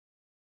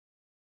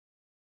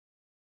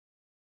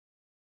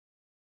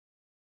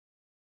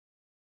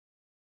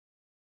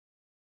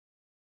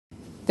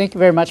Thank you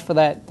very much for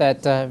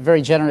that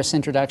very generous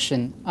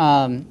introduction.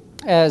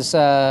 As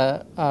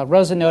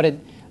Rosa noted,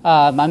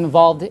 I'm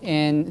involved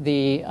in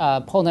the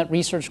Polnet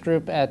research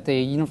group at the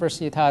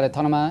Universitat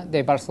Autónoma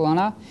de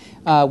Barcelona,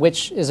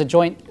 which is a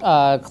joint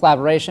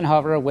collaboration,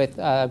 however, with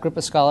a group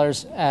of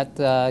scholars at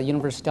the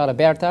Universitat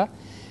Oberta.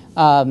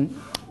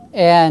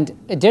 And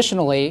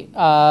additionally,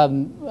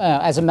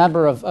 as a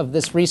member of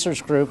this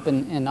research group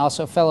and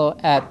also a fellow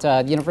at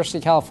the University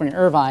of California,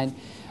 Irvine,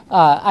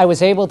 I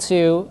was able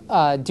to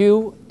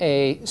do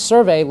a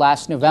survey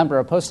last November,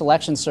 a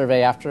post-election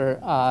survey after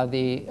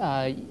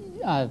the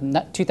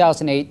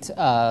 2008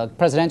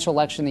 presidential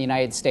election in the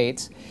United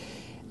States,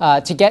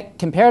 to get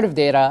comparative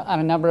data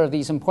on a number of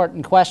these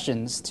important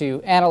questions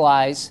to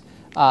analyze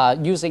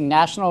using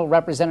national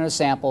representative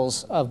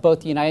samples of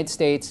both the United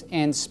States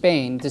and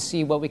Spain to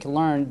see what we can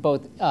learn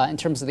both in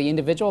terms of the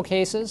individual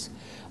cases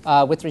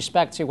with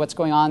respect to what's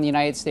going on in the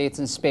United States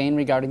and Spain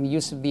regarding the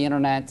use of the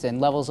internet and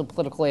levels of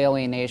political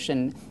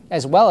alienation,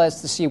 as well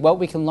as to see what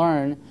we can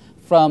learn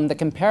from the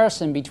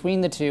comparison between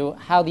the two,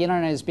 how the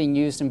internet is being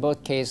used in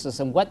both cases,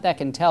 and what that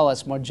can tell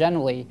us more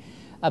generally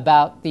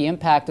about the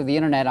impact of the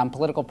internet on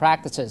political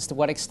practices, to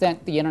what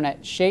extent the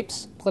internet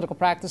shapes political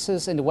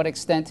practices, and to what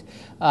extent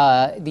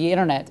the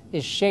internet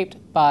is shaped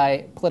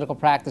by political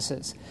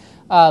practices.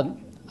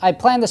 I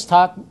plan this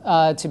talk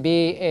to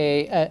be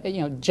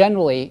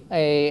generally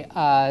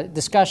a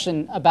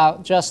discussion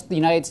about just the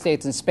United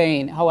States and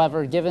Spain.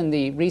 However, given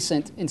the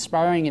recent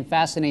inspiring and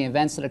fascinating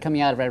events that are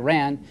coming out of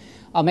Iran,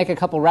 I'll make a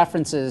couple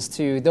references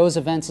to those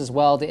events as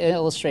well to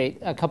illustrate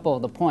a couple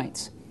of the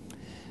points.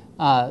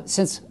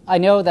 Since I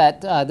know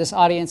that this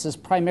audience is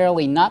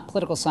primarily not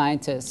political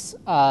scientists,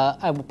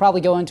 I will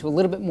probably go into a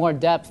little bit more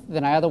depth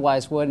than I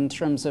otherwise would in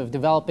terms of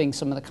developing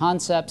some of the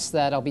concepts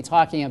that I'll be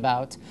talking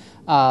about.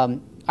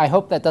 I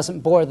hope that doesn't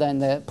bore then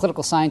the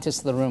political scientists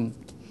of the room.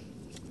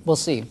 We'll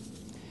see.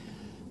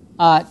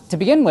 To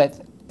begin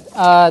with,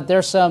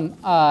 there's some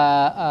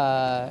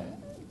common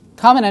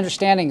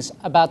understandings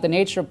about the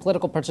nature of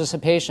political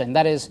participation.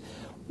 That is,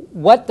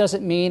 what does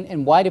it mean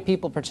and why do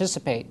people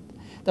participate?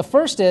 The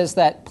first is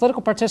that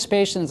political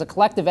participation is a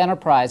collective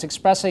enterprise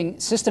expressing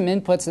system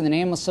inputs in the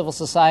name of civil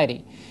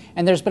society.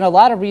 And there's been a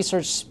lot of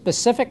research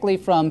specifically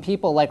from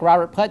people like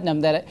Robert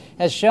Putnam that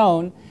has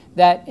shown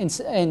that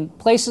in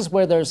places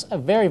where there's a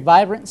very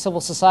vibrant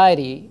civil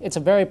society, it's a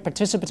very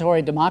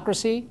participatory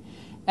democracy,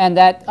 and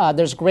that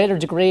there's a greater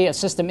degree of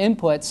system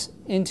inputs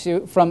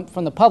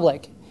from the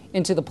public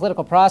into the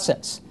political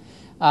process.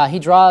 He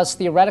draws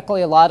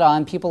theoretically a lot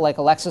on people like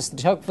Alexis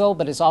de Tocqueville,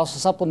 but has also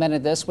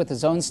supplemented this with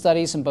his own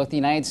studies in both the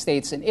United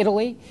States and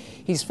Italy.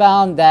 He's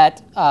found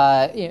that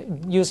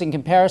using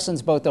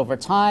comparisons both over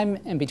time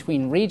and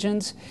between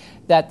regions,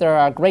 that there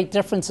are great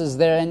differences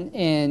there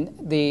in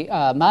the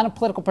amount of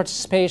political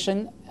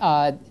participation,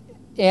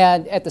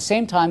 and at the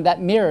same time that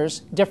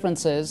mirrors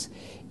differences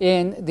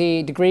in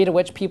the degree to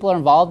which people are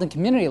involved in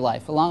community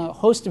life, along a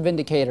host of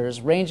indicators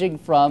ranging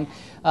from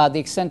the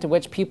extent to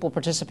which people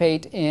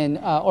participate in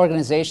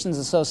organizations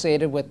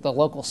associated with the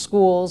local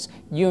schools,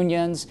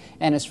 unions,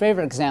 and his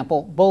favorite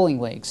example,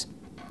 bowling leagues.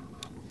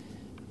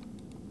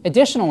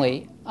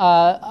 Additionally,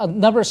 a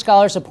number of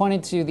scholars have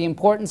pointed to the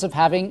importance of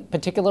having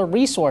particular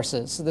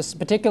resources. This is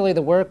particularly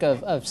the work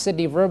of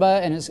Sidney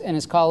Verba and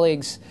his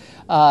colleagues,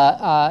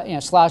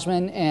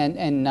 Schlossman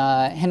and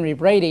Henry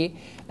Brady,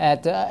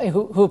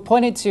 who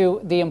pointed to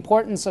the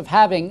importance of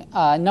having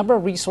a number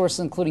of resources,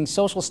 including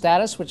social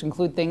status, which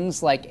include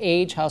things like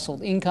age,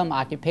 household income,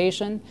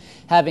 occupation,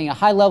 having a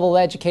high level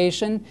of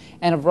education,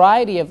 and a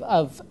variety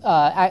of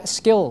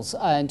skills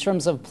in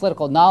terms of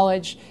political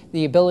knowledge,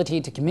 the ability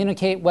to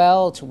communicate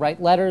well, to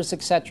write letters,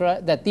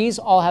 etc., that these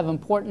all have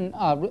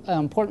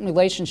important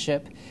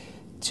relationship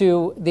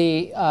to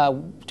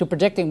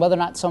predicting whether or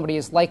not somebody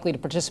is likely to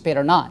participate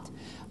or not.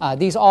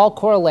 These all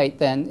correlate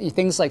then,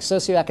 things like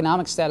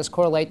socioeconomic status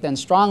correlate then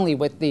strongly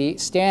with the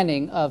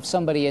standing of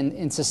somebody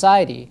in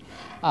society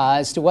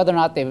as to whether or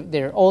not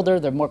they're older,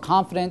 they're more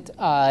confident,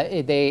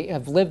 they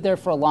have lived there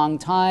for a long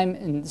time,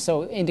 and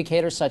so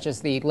indicators such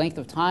as the length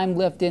of time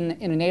lived in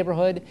a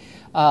neighborhood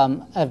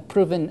have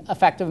proven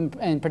effective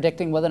in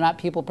predicting whether or not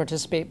people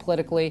participate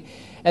politically,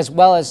 as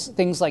well as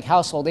things like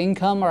household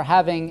income or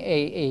having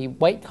a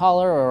white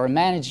collar or a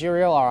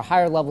managerial or a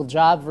higher level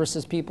job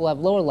versus people who have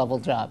lower level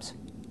jobs.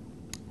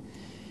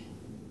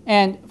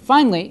 And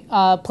finally,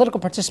 political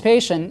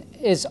participation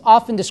is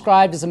often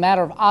described as a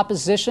matter of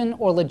opposition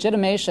or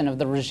legitimation of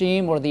the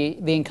regime or the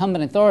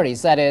incumbent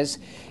authorities. That is,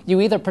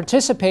 you either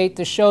participate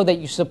to show that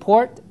you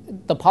support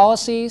the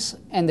policies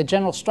and the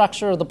general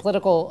structure of the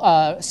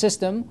political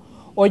system,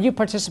 or you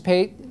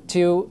participate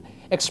to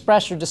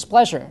express your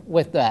displeasure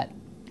with that.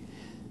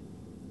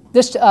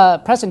 This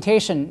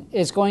presentation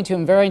is going to,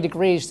 in varying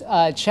degrees,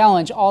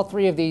 challenge all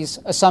three of these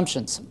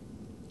assumptions.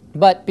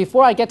 But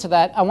before I get to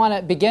that, I want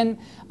to begin,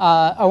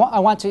 I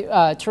want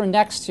to turn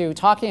next to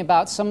talking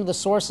about some of the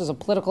sources of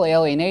political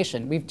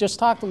alienation. We've just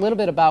talked a little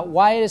bit about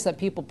why it is that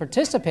people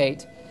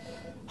participate.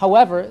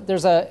 However,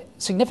 there's a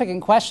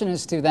significant question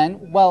as to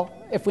then, well,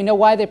 if we know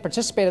why they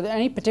participate, are there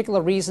any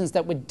particular reasons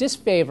that would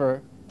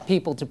disfavor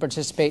people to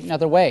participate in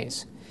other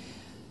ways.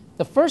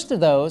 The first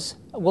of those,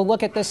 we'll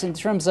look at this in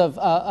terms of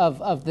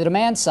the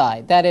demand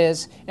side. That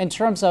is, in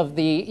terms of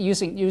the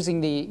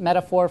using the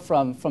metaphor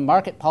from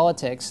market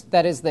politics,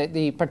 that is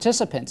the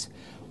participants.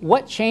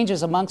 What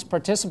changes amongst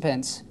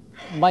participants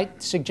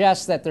might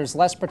suggest that there's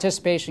less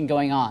participation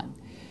going on?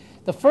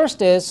 The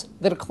first is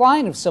the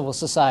decline of civil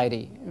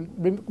society.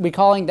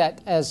 Recalling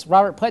that, as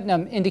Robert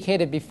Putnam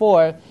indicated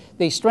before,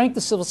 the strength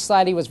of civil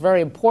society was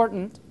very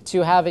important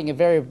to having a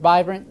very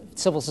vibrant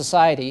civil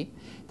society.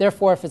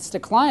 Therefore, if it's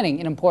declining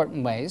in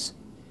important ways,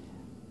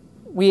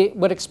 we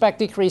would expect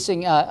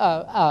decreasing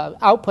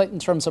output in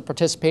terms of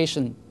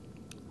participation,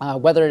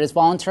 whether it is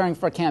volunteering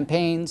for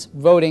campaigns,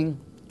 voting,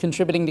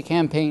 contributing to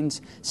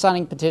campaigns,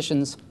 signing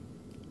petitions,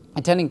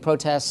 attending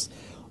protests.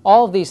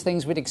 All of these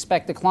things we'd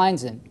expect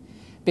declines in.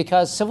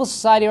 Because civil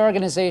society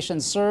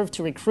organizations serve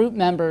to recruit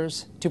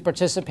members to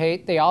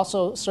participate, they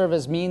also serve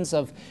as means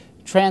of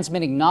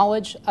transmitting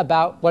knowledge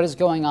about what is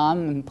going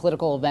on in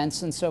political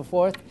events and so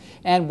forth,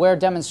 and where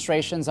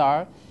demonstrations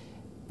are.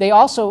 They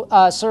also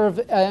serve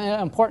an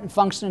important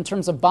function in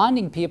terms of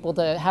bonding people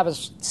to have a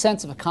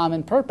sense of a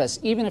common purpose,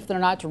 even if they're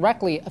not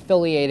directly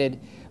affiliated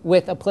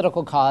with a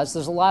political cause.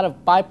 There's a lot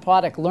of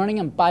byproduct learning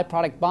and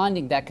byproduct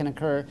bonding that can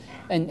occur,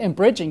 and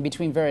bridging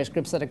between various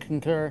groups that can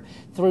occur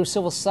through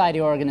civil society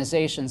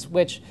organizations,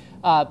 which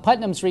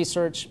Putnam's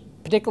research,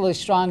 particularly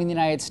strong in the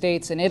United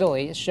States and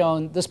Italy, has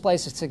shown this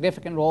plays a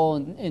significant role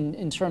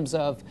in terms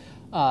of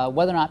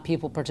whether or not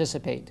people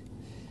participate.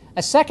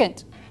 A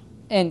second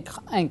and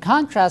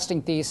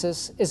contrasting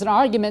thesis is an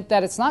argument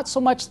that it's not so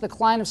much the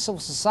decline of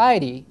civil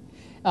society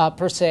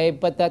per se,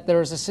 but that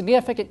there is a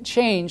significant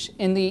change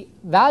in the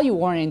value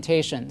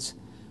orientations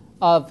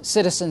of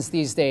citizens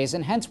these days.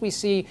 And hence we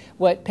see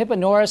what Pippa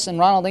Norris and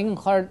Ronald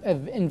Inglehart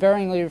have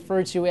invariably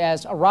referred to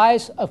as a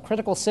rise of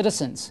critical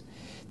citizens.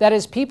 That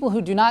is, people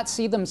who do not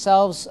see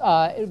themselves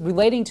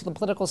relating to the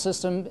political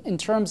system in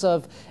terms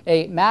of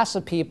a mass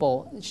of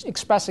people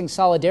expressing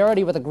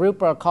solidarity with a group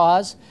or a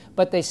cause,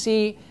 but they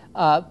see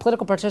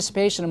political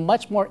participation in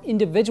much more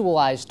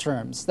individualized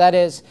terms. That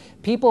is,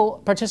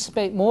 people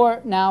participate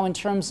more now in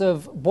terms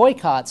of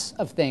boycotts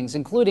of things,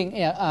 including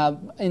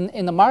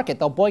in the market.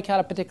 They'll boycott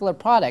a particular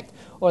product,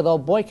 or they'll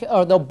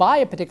buy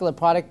a particular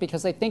product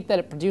because they think that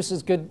it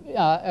produces good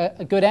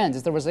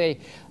ends. There was a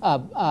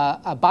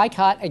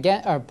boycott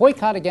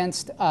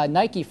against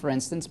Nike, for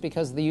instance,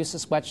 because of the use of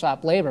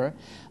sweatshop labor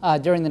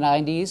during the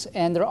 90s,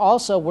 and there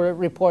also were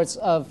reports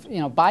of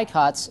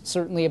boycotts,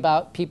 certainly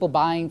about people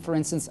buying, for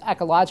instance,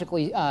 ecologically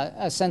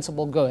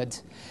sensible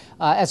goods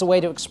as a way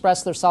to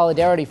express their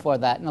solidarity for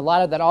that. And a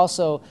lot of that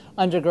also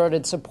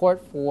undergirded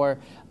support for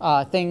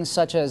things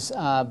such as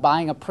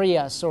buying a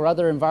Prius or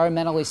other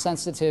environmentally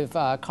sensitive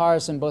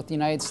cars in both the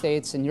United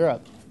States and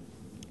Europe.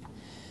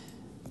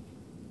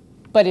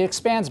 But it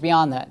expands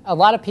beyond that. A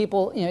lot of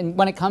people,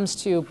 when it comes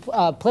to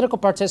political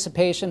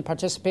participation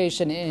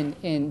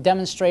in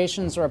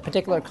demonstrations or a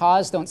particular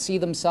cause, don't see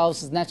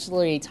themselves as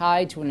necessarily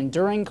tied to an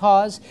enduring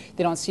cause.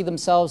 They don't see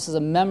themselves as a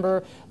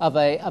member of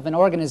an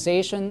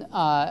organization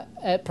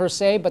per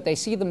se, but they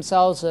see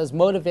themselves as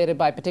motivated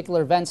by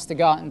particular events to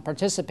go out and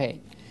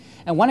participate.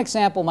 And one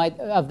example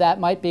of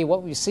that might be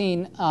what we've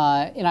seen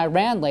in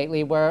Iran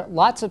lately, where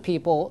lots of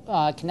people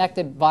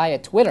connected via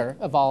Twitter,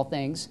 of all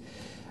things,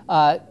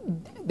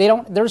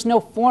 there's no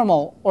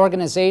formal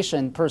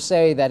organization per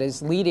se that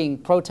is leading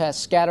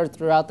protests scattered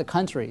throughout the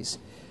countries.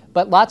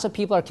 But lots of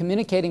people are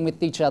communicating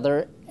with each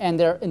other, and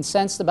they're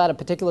incensed about a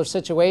particular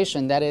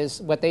situation, that is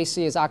what they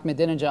see as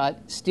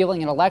Ahmadinejad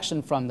stealing an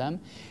election from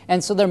them.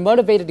 And so they're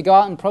motivated to go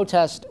out and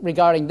protest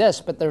regarding this,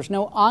 but there's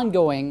no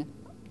ongoing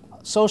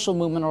social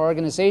movement or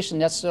organization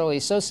necessarily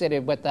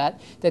associated with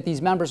that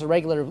these members are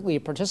regularly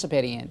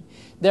participating in.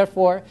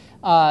 Therefore,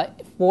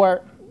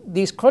 for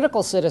these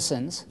critical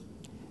citizens,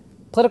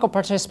 political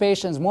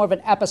participation is more of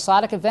an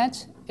episodic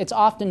event. It's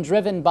often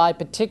driven by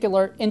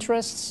particular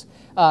interests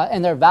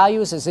and their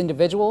values as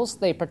individuals.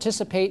 They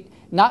participate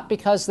not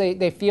because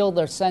they feel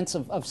their sense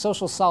of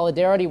social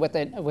solidarity with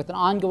an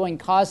ongoing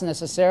cause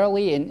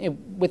necessarily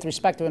with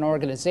respect to an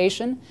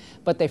organization,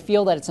 but they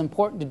feel that it's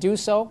important to do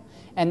so,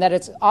 and that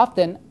it's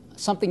often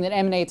something that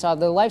emanates out of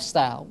their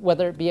lifestyle,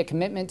 whether it be a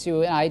commitment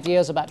to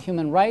ideas about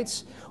human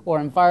rights or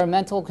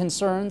environmental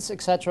concerns,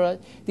 etc.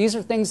 These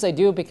are things they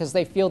do because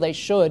they feel they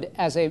should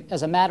as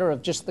a matter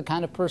of just the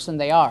kind of person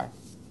they are.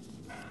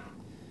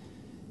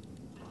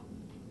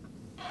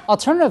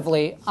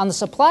 Alternatively, on the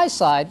supply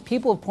side,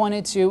 people have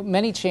pointed to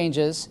many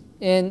changes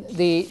in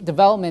the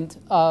development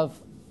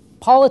of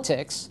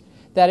politics,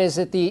 that is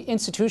at the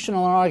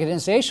institutional and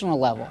organizational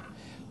level.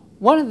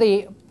 One of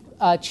the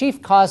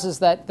chief causes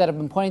that have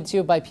been pointed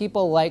to by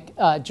people like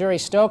Jerry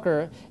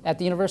Stoker at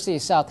the University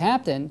of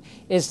Southampton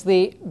is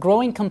the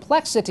growing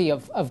complexity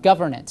of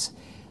governance.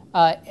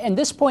 And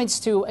this points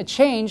to a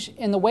change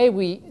in the way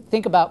we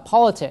think about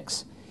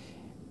politics.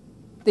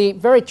 The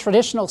very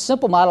traditional,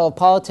 simple model of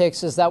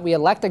politics is that we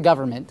elect a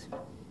government,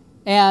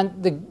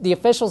 and the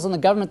officials in the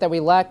government that we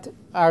elect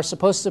are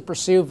supposed to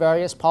pursue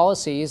various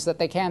policies that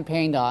they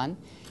campaigned on.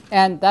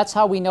 And that's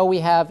how we know we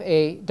have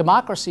a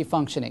democracy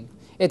functioning.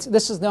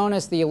 This is known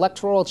as the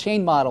electoral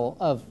chain model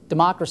of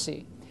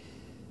democracy.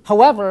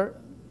 However,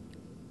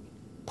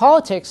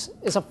 politics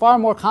is a far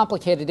more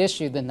complicated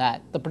issue than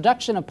that. The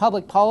production of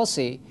public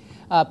policy,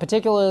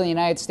 particularly in the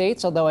United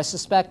States, although I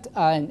suspect,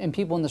 and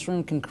people in this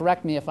room can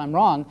correct me if I'm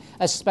wrong,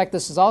 I suspect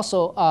this is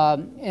also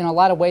in a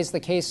lot of ways the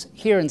case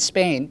here in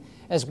Spain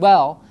as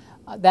well,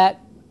 that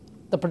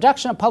the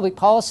production of public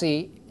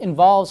policy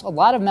involves a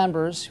lot of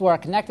members who are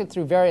connected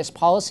through various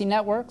policy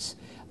networks.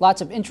 Lots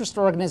of interest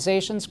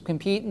organizations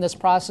compete in this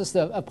process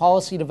of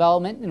policy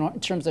development in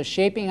terms of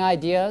shaping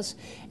ideas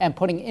and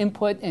putting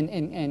input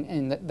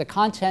and the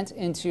content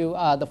into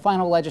the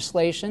final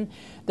legislation.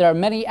 There are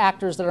many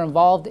actors that are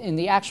involved in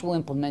the actual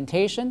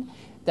implementation,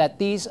 that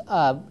these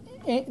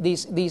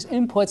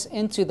inputs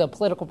into the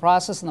political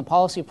process and the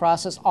policy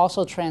process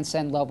also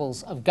transcend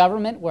levels of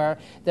government, where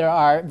there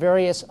are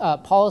various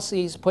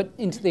policies put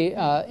into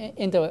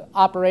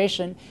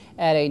operation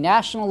at a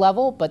national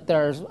level, but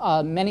there's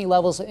many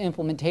levels of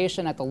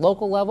implementation at the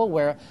local level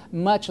where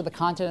much of the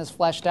content is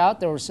fleshed out.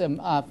 There was some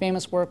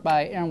famous work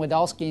by Aaron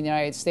Wadowski in the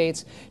United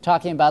States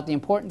talking about the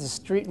importance of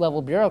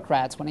street-level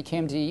bureaucrats when it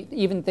came to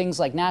even things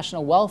like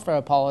national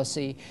welfare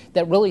policy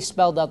that really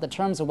spelled out the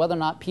terms of whether or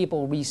not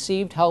people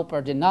received help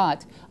or did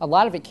not. A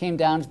lot of it came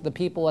down to the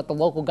people at the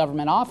local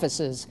government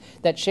offices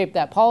that shaped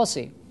that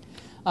policy.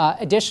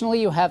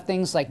 Additionally, you have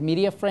things like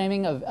media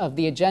framing of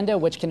the agenda,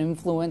 which can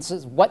influence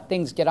what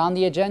things get on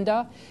the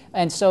agenda.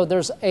 And so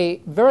there's a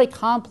very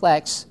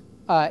complex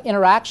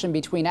interaction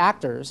between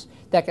actors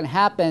that can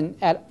happen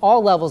at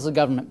all levels of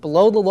government,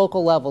 below the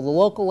local level. The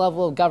local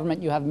level of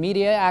government, you have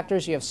media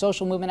actors, you have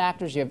social movement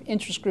actors, you have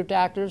interest group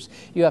actors,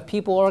 you have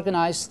people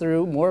organized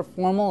through more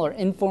formal or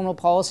informal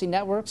policy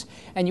networks,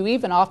 and you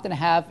even often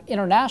have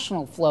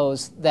international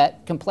flows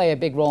that can play a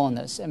big role in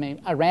this. I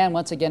mean, Iran,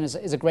 once again,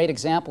 is a great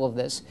example of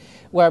this,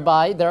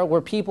 whereby there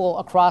were people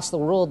across the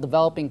world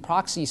developing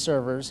proxy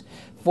servers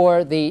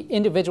for the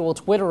individual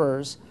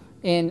Twitterers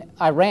in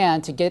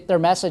Iran to get their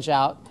message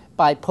out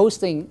by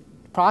posting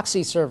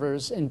proxy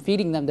servers and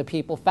feeding them to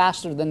people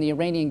faster than the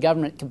Iranian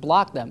government could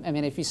block them. I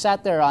mean, if you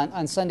sat there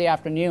on Sunday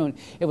afternoon,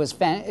 it was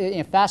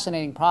a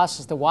fascinating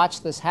process to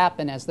watch this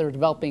happen as they're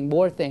developing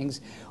more things,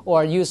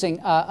 or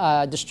using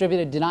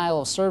distributed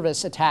denial of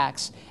service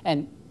attacks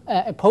and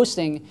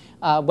posting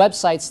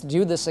websites to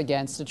do this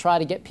against, to try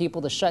to get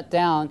people to shut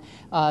down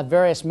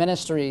various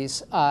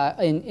ministries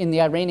in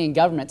the Iranian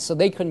government so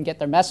they couldn't get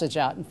their message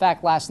out. In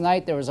fact, last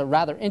night there was a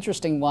rather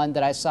interesting one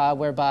that I saw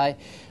whereby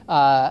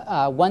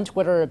one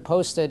Twitterer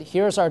posted,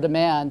 "Here's our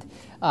demand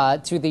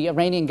to the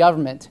Iranian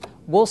government.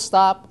 We'll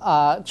stop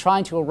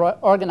trying to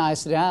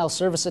organize denial of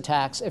service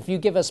attacks if you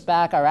give us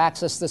back our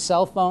access to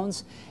cell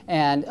phones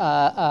and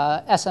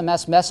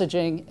SMS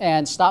messaging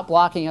and stop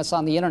blocking us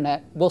on the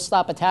internet. We'll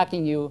stop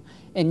attacking you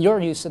in your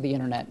use of the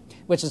internet,"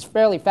 which is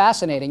fairly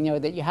fascinating, you know,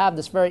 that you have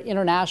this very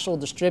international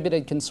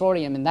distributed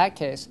consortium in that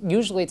case.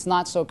 Usually it's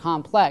not so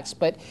complex,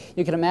 but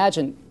you can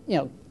imagine, you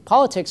know,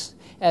 politics,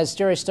 as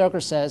Jerry Stoker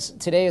says,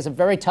 today is a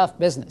very tough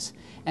business.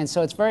 And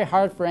so it's very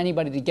hard for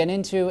anybody to get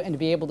into and to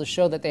be able to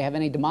show that they have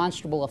any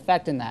demonstrable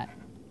effect in that.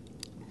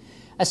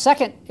 A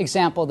second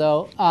example,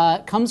 though,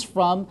 comes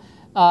from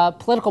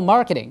political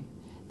marketing.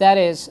 That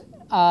is,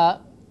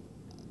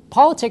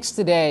 politics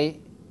today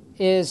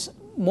is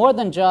more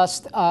than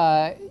just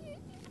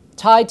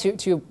tied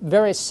to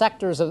various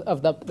sectors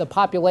of the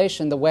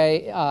population the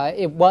way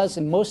it was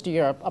in most of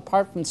Europe,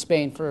 apart from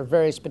Spain for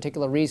various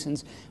particular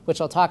reasons, which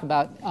I'll talk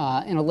about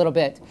in a little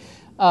bit.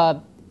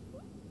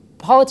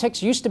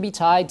 Politics used to be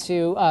tied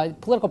to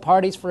political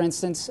parties, for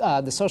instance.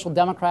 The Social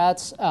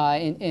Democrats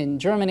in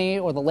Germany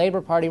or the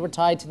Labour Party were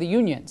tied to the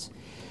unions.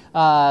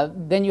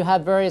 Then you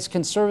have various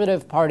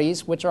conservative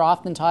parties, which are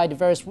often tied to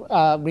various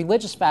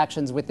religious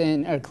factions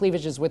within, or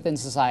cleavages within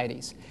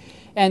societies.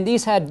 And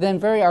these had then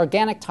very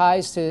organic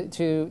ties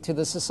to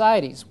the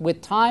societies.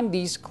 With time,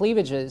 these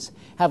cleavages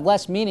have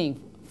less meaning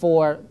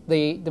for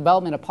the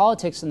development of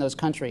politics in those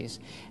countries.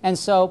 And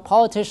so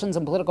politicians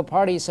and political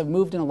parties have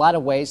moved in a lot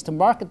of ways to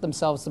market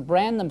themselves, to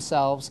brand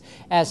themselves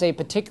as a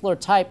particular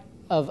type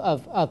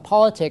of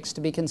politics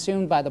to be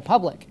consumed by the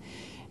public.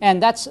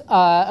 And that's,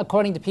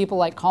 according to people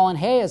like Colin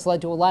Hay, has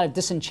led to a lot of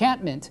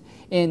disenchantment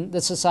in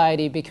the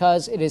society,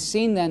 because it is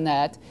seen then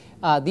that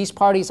these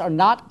parties are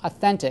not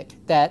authentic,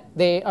 that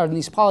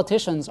these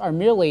politicians are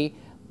merely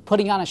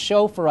putting on a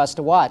show for us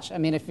to watch. I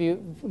mean, if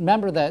you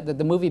remember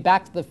the movie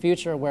Back to the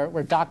Future,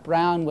 where Doc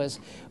Brown was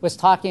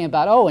talking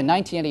about, oh, in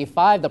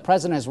 1985, the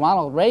president is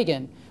Ronald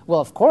Reagan. Well,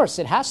 of course,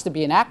 it has to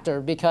be an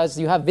actor because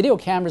you have video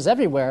cameras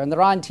everywhere and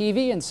they're on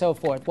TV and so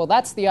forth. Well,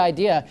 that's the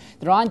idea.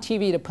 They're on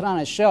TV to put on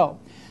a show.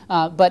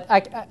 But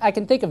I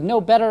can think of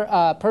no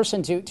better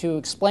person to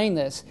explain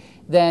this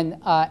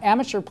than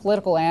amateur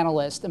political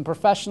analyst and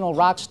professional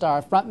rock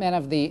star, frontman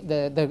of the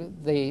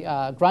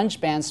grunge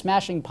band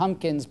Smashing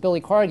Pumpkins,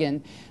 Billy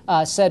Corgan,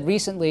 said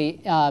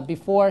recently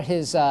after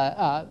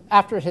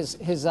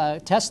his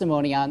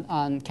testimony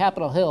on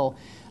Capitol Hill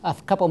a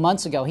couple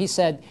months ago. He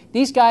said,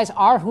 these guys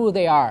are who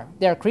they are.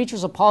 They're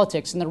creatures of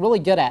politics, and they're really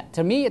good at it.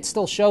 To me, it's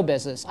still show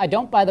business. I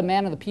don't buy the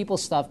man of the people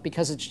stuff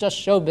because it's just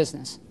show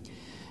business.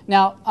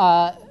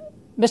 Now,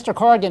 Mr.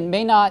 Corrigan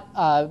may not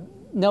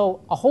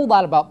know a whole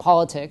lot about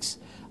politics,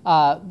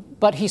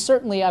 but he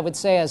certainly, I would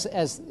say,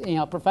 as you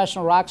know, a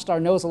professional rock star,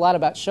 knows a lot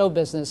about show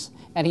business,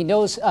 and he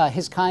knows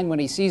his kind when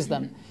he sees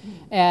them.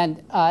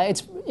 And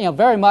it's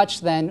very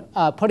much then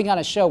putting on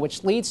a show,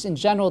 which leads in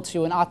general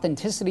to an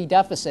authenticity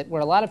deficit,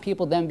 where a lot of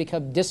people then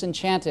become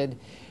disenchanted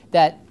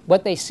that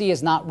what they see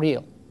is not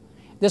real.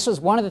 This was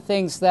one of the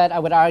things that I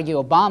would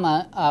argue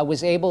Obama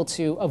was able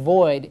to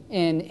avoid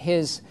in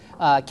his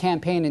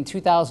campaign in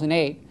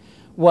 2008.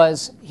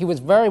 Was he was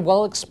very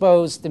well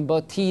exposed in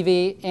both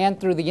TV and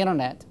through the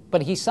internet,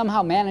 but he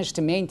somehow managed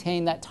to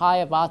maintain that tie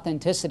of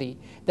authenticity,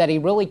 that he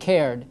really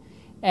cared,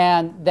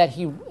 and that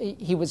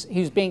he was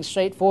being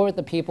straightforward with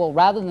the people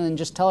rather than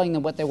just telling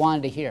them what they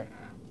wanted to hear.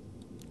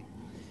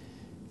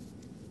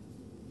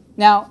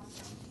 Now,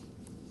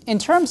 in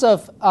terms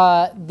of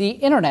the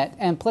internet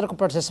and political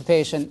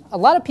participation, a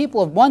lot of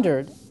people have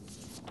wondered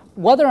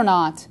whether or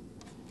not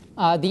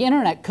the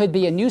internet could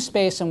be a new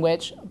space in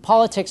which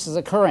politics is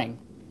occurring,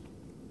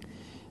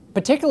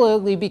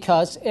 particularly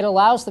because it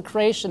allows the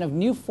creation of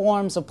new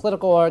forms of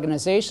political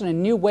organization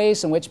and new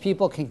ways in which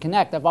people can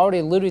connect. I've already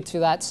alluded to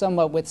that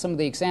somewhat with some of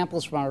the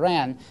examples from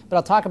Iran, but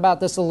I'll talk about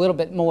this a little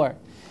bit more.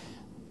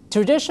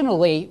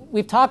 Traditionally,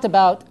 we've talked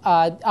about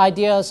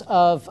ideas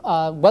of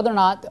whether or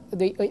not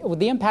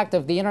the impact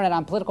of the internet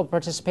on political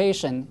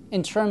participation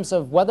in terms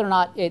of whether or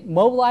not it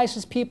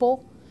mobilizes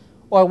people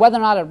or whether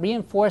or not it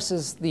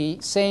reinforces the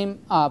same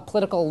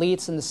political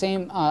elites and the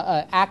same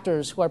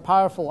actors who are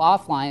powerful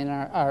offline and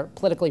are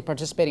politically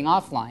participating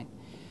offline.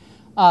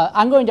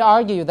 I'm going to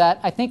argue that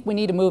I think we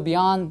need to move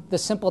beyond the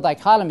simple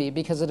dichotomy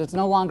because it is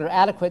no longer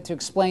adequate to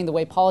explain the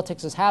way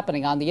politics is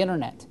happening on the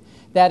internet.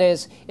 That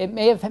is, it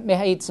may have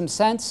made some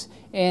sense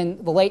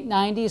in the late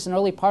 90s and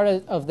early part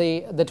of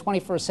the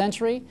 21st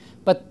century,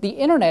 but the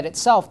internet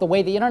itself, the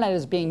way the internet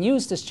is being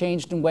used, has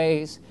changed in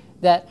ways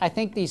that I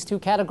think these two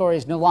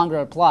categories no longer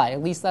apply.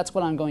 At least that's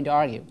what I'm going to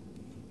argue.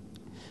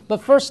 But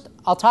first,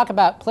 I'll talk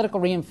about political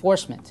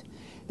reinforcement.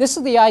 This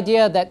is the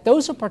idea that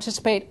those who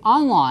participate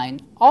online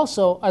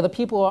also are the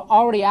people who are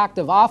already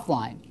active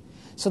offline.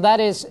 So that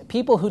is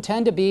people who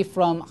tend to be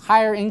from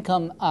higher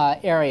income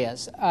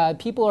areas,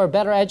 people who are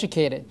better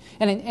educated.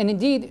 And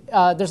indeed,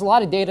 there's a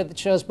lot of data that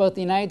shows both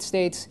the United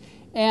States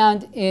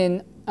and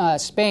in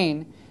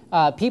Spain,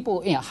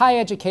 people, high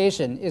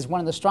education is one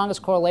of the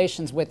strongest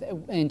correlations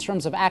in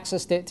terms of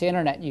access to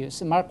internet use.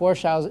 And Mark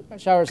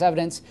Warschauer's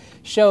evidence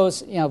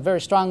shows,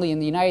 very strongly in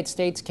the United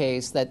States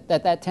case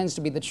that tends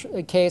to be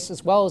the case,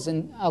 as well as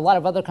in a lot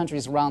of other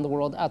countries around the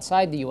world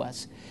outside the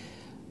U.S.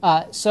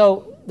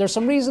 So there's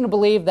some reason to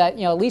believe that,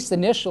 at least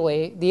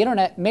initially, the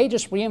internet may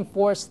just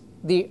reinforce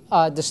the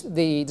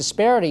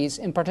disparities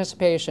in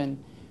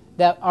participation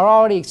that are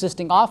already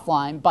existing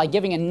offline by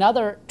giving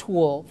another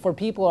tool for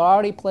people who are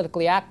already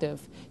politically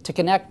active to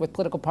connect with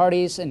political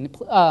parties and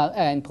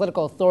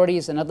political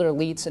authorities and other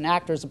elites and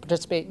actors to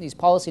participate in these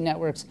policy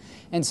networks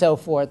and so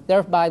forth,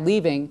 thereby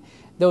leaving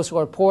those who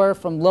are poor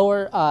from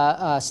lower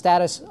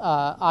status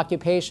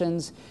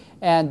occupations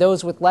and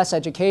those with less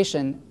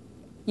education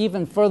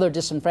even further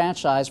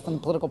disenfranchised from the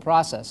political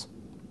process.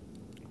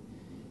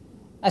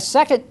 A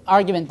second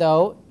argument,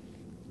 though,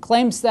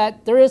 claims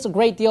that there is a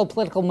great deal of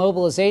political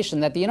mobilization,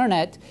 that the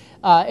internet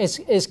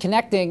is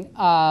connecting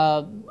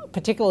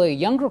particularly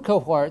younger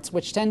cohorts,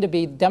 which tend to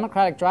be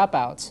democratic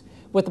dropouts,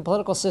 with the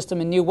political system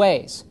in new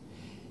ways.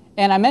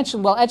 And I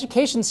mentioned, well,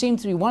 education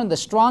seems to be one of the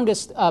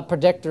strongest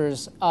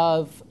predictors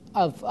of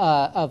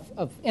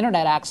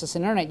internet access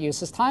and internet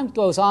use. As time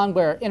goes on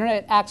where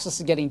internet access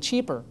is getting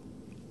cheaper,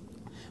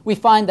 we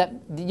find that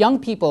the young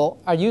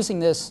people are using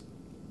this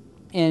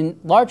in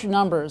larger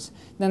numbers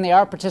than they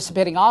are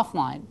participating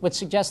offline, which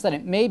suggests that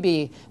it may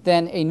be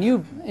then a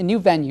new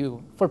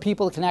venue for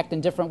people to connect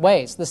in different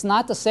ways. This is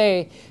not to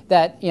say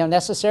that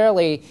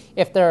necessarily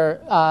if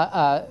they're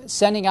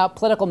sending out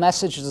political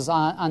messages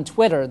on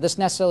Twitter, this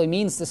necessarily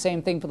means the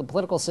same thing for the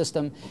political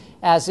system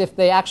as if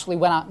they actually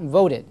went out and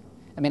voted.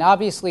 I mean,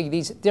 obviously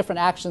these different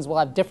actions will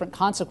have different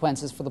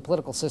consequences for the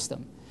political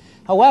system.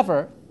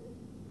 However,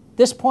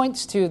 this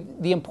points to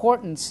the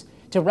importance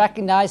to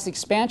recognize the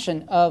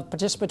expansion of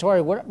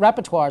participatory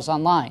repertoires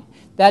online.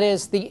 That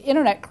is, the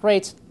internet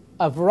creates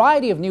a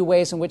variety of new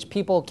ways in which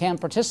people can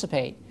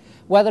participate,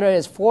 whether it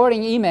is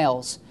forwarding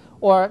emails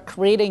or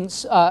creating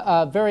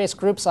various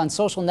groups on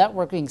social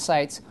networking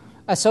sites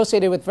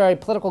associated with various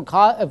political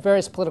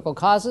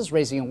causes,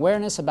 raising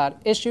awareness about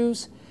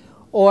issues,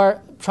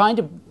 or trying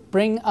to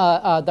bring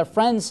their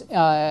friends,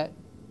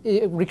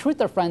 recruit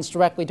their friends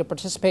directly to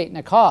participate in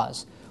a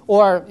cause.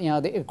 Or,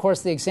 of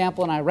course, the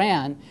example in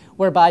Iran,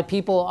 whereby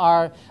people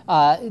are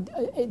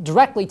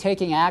directly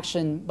taking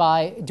action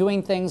by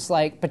doing things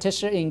like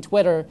petitioning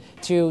Twitter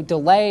to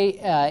delay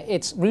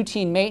its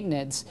routine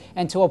maintenance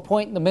and to a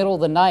point in the middle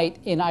of the night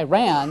in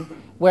Iran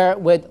where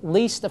it would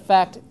least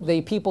affect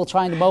the people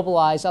trying to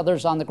mobilize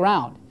others on the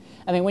ground.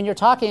 I mean, when you're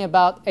talking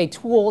about a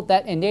tool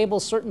that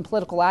enables certain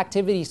political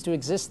activities to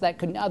exist that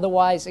couldn't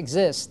otherwise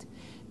exist,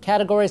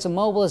 categories of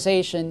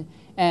mobilization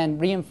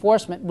and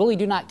reinforcement really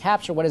do not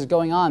capture what is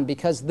going on,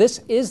 because this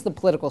is the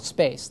political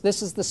space.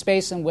 This is the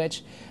space in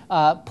which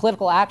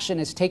political action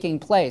is taking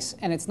place.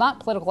 And it's not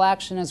political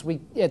action as we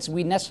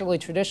necessarily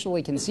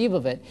traditionally conceive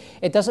of it.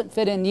 It doesn't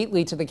fit in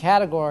neatly to the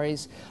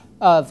categories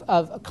of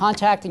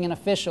contacting an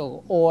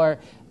official or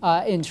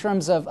in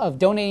terms of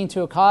donating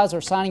to a cause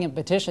or signing a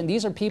petition.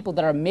 These are people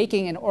that are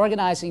making and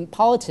organizing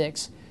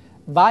politics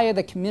via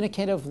the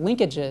communicative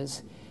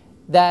linkages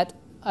that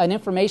an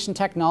information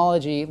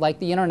technology like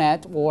the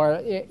internet,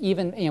 or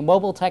even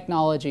mobile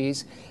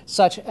technologies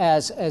such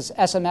as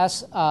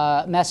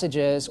SMS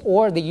messages,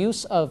 or the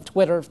use of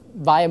Twitter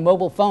via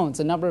mobile phones.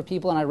 A number of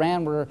people in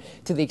Iran were,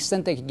 to the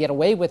extent they could get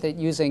away with it,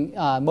 using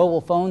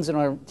mobile phones in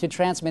order to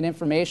transmit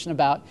information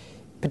about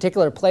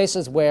particular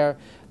places where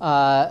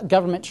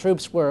government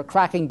troops were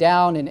cracking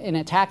down and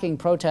attacking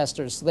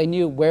protesters. So they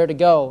knew where to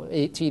go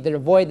to either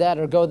avoid that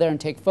or go there and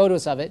take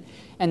photos of it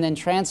and then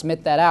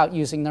transmit that out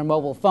using their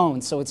mobile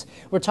phones. So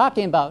we're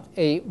talking about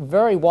a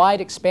very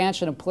wide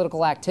expansion of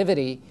political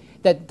activity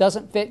that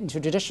doesn't fit into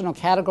traditional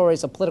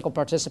categories of political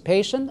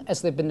participation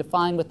as they've been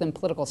defined within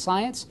political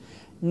science,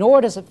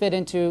 nor does it fit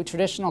into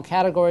traditional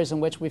categories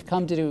in which we've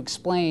come to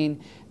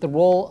explain the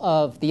role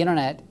of the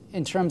internet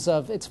in terms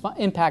of its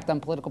impact on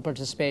political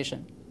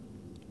participation.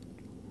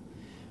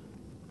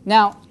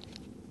 Now,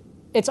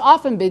 it's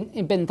often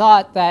been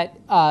thought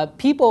that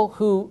people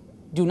who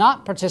do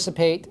not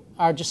participate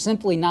are just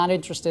simply not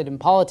interested in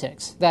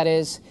politics. That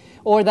is,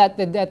 or that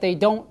they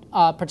don't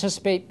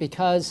participate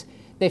because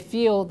they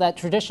feel that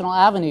traditional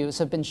avenues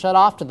have been shut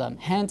off to them.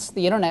 Hence,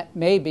 the internet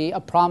may be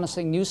a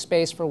promising new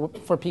space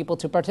for people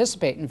to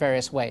participate in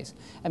various ways.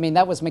 I mean,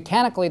 that was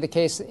mechanically the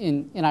case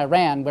in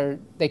Iran, where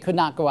they could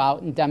not go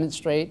out and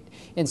demonstrate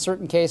in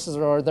certain cases,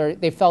 or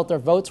they felt their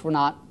votes were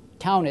not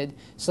counted,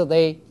 so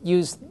they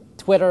used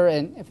Twitter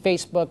and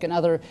Facebook and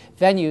other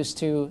venues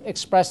to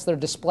express their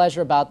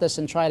displeasure about this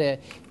and try to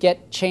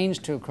get change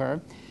to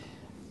occur.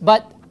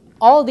 But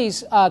all of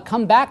these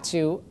come back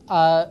to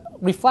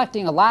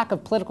reflecting a lack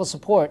of political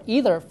support,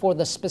 either for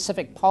the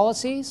specific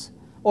policies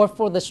or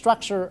for the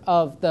structure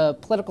of the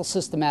political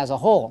system as a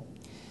whole.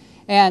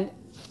 And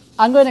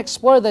I'm going to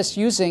explore this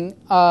using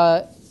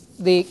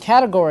the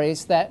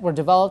categories that were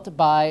developed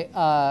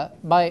by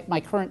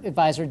my current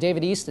advisor,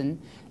 David Easton,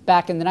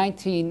 back in the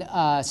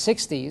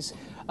 1960s,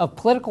 of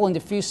political and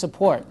diffuse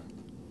support.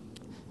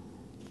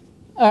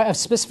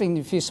 Specific and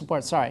diffuse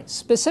support, sorry.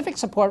 Specific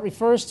support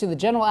refers to the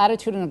general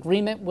attitude and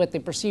agreement with the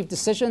perceived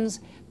decisions,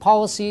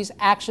 policies,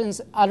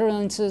 actions,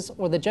 utterances,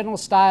 or the general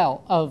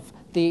style of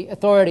the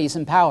authorities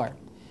in power.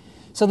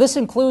 So this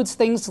includes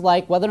things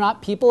like whether or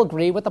not people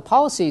agree with the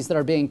policies that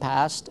are being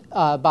passed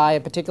by a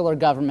particular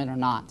government or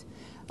not.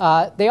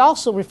 They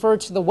also refer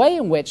to the way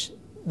in which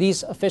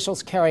these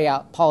officials carry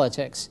out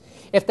politics.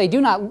 If they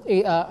do not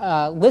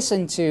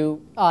listen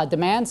to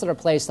demands that are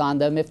placed on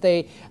them, if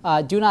they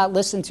do not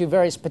listen to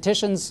various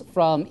petitions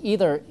from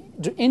either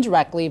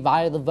indirectly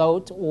via the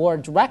vote or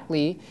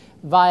directly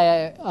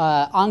via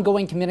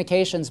ongoing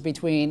communications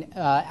between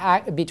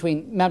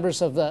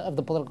members of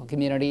the political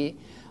community,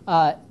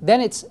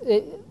 then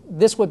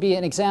this would be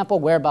an example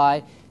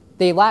whereby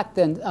they lack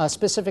then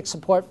specific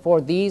support for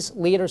these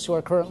leaders who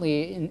are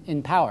currently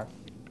in power.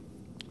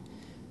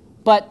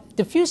 But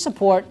diffuse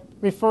support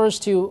refers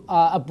to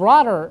a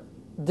broader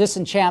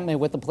disenchantment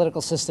with the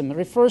political system. It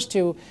refers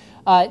to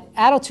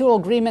attitudinal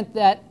agreement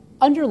that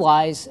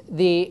underlies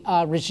the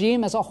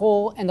regime as a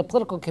whole and the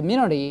political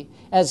community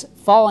as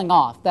falling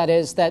off. That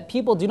is, that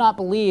people do not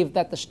believe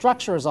that the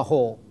structure as a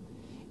whole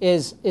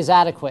is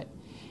adequate.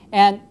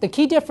 And the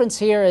key difference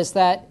here is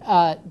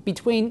that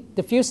between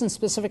diffuse and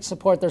specific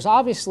support, there's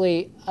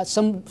obviously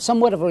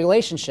somewhat of a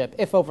relationship.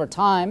 If over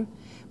time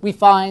we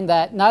find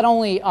that not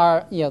only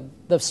are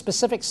the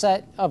specific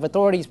set of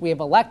authorities we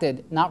have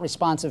elected not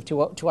responsive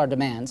to our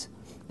demands,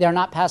 they are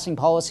not passing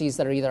policies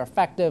that are either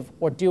effective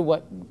or do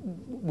what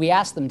we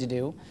ask them to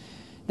do,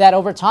 that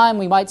over time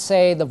we might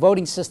say the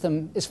voting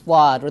system is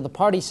flawed or the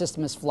party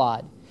system is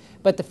flawed.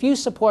 But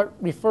diffuse support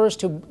refers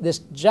to this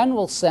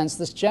general sense,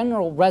 this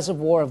general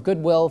reservoir of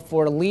goodwill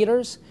for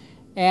leaders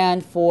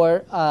and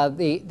for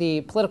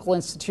the political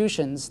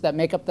institutions that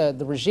make up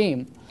the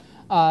regime,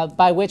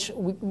 by which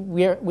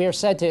we are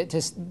said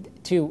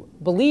to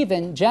believe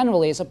in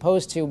generally, as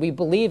opposed to we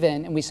believe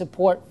in and we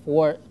support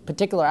for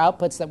particular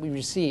outputs that we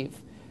receive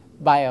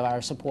via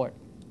our support.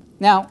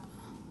 Now,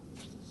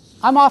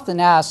 I'm often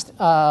asked,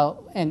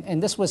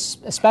 and this was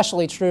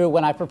especially true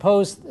when I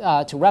proposed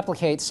to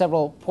replicate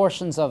several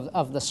portions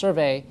of the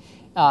survey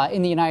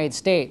in the United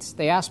States.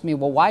 They asked me,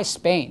 well, why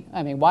Spain?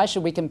 I mean, why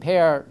should we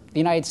compare the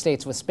United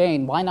States with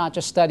Spain? Why not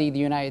just study the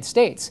United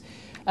States?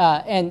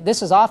 And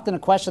this is often a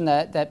question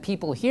that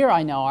people here,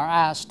 I know, are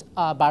asked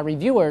by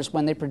reviewers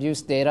when they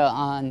produce data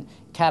on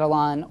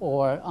Catalan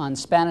or on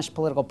Spanish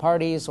political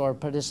parties or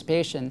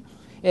participation,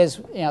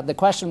 is the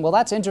question, well,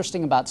 that's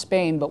interesting about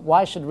Spain, but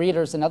why should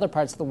readers in other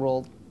parts of the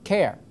world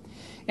care?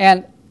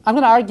 And I'm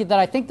going to argue that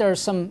I think there are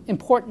some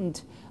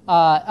important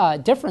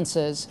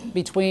differences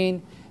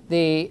between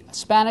the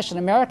Spanish and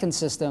American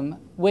system,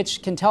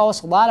 which can tell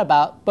us a lot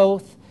about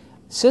both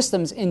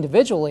systems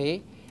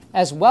individually,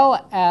 as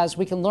well as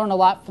we can learn a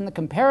lot from the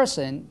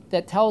comparison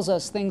that tells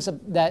us things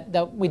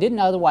that we didn't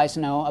otherwise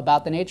know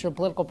about the nature of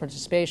political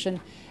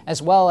participation,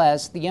 as well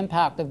as the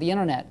impact of the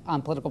internet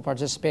on political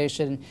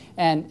participation,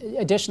 and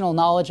additional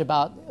knowledge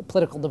about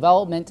political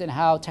development and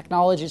how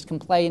technologies can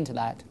play into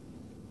that.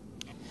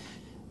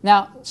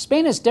 Now,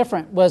 Spain is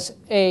different was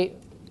a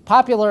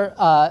popular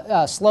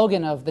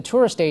slogan of the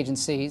tourist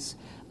agencies,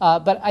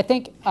 but I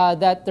think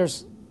that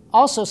there's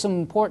also some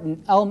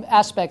important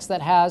aspects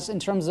that has in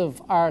terms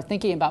of our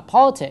thinking about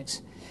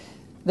politics.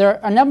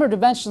 There are a number of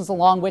dimensions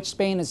along which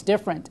Spain is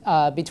different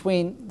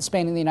between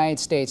Spain and the United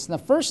States. And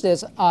the first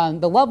is on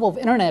the level of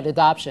internet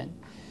adoption.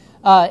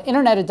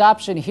 Internet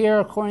adoption here,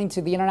 according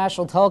to the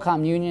International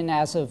Telecom Union,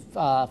 as of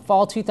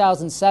fall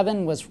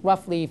 2007, was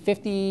roughly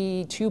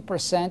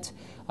 52%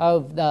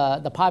 of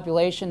the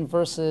population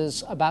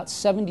versus about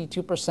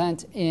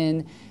 72%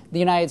 in the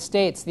United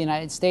States. The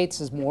United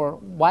States is more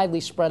widely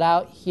spread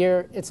out.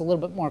 Here, it's a little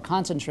bit more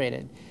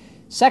concentrated.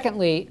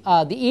 Secondly,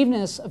 the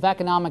evenness of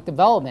economic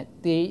development.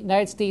 The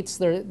United States,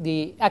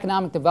 the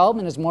economic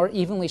development is more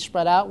evenly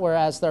spread out,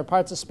 whereas there are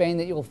parts of Spain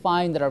that you will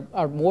find that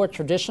are more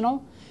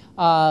traditional,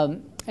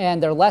 and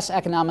they're less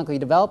economically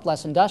developed,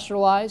 less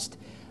industrialized,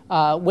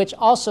 which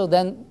also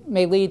then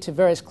may lead to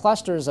various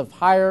clusters of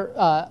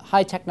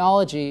high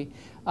technology,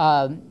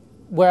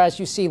 whereas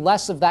you see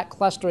less of that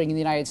clustering in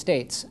the United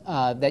States.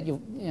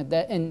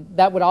 And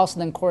that would also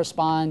then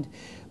correspond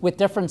with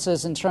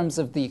differences in terms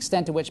of the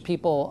extent to which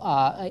people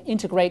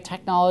integrate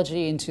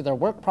technology into their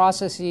work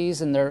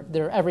processes and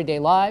their everyday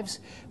lives,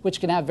 which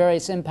can have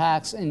various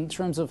impacts in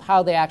terms of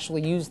how they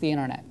actually use the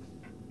internet.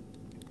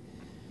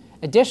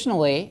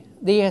 Additionally,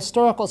 the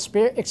historical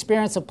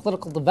experience of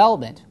political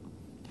development.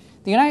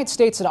 The United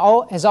States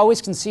has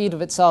always conceived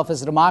of itself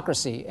as a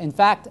democracy. In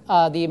fact,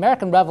 the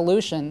American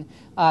Revolution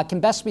can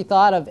best be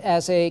thought of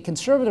as a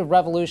conservative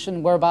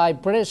revolution whereby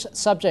British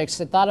subjects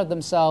had thought of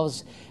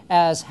themselves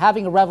as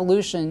having a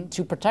revolution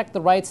to protect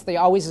the rights they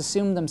always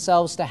assumed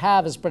themselves to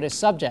have as British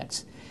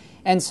subjects.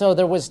 And so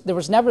there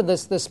was never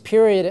this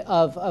period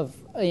of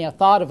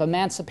thought of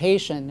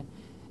emancipation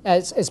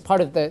as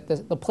part of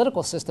the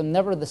political system,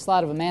 never this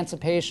thought of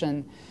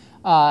emancipation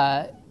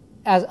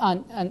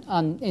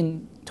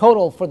in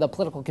total for the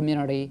political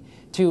community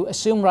to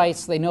assume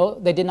rights they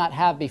did not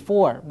have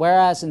before.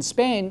 Whereas in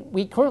Spain,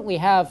 we currently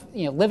have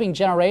living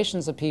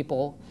generations of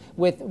people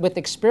with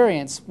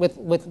experience, with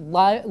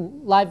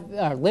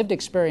lived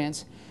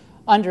experience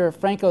under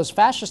Franco's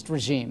fascist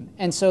regime.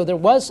 And so there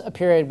was a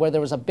period where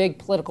there was a big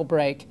political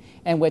break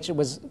in which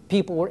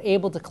people were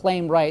able to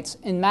claim rights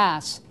en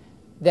masse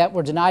that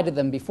were denied to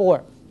them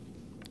before.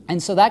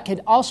 And so that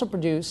could also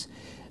produce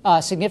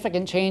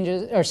significant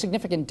changes or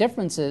significant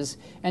differences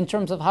in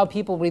terms of how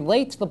people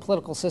relate to the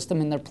political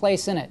system and their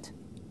place in it.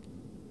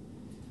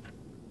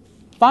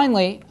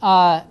 Finally,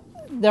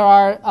 there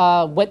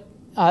are what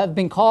have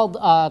been called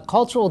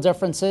cultural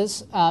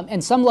differences,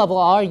 and some level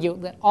I'll argue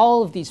that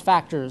all of these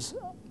factors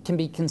can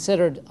be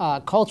considered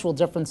cultural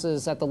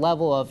differences at the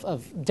level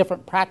of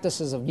different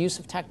practices of use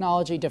of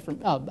technology,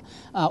 different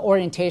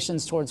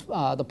orientations towards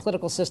the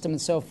political system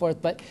and so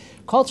forth, but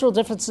cultural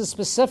differences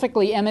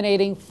specifically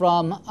emanating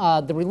from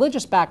the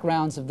religious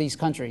backgrounds of these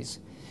countries.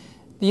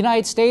 The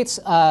United States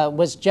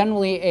was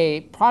generally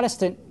a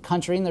Protestant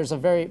country, and there's a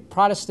very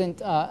Protestant,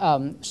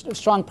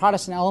 strong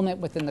Protestant element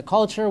within the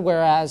culture,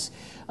 whereas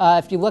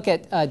if you look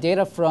at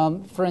data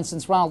from, for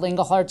instance, Ronald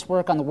Englehart's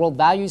work on the World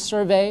Values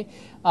Survey,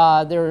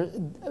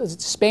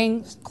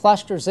 Spain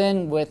clusters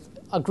in with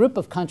a group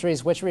of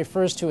countries which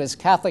refers to as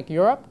Catholic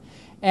Europe,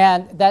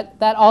 and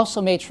that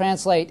also may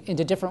translate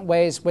into different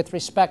ways with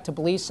respect to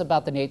beliefs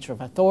about the nature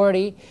of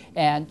authority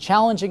and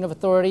challenging of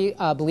authority,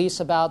 beliefs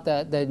about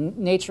the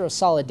nature of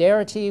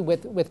solidarity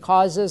with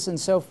causes and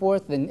so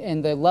forth,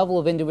 and the level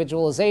of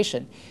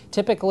individualization.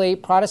 Typically,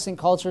 Protestant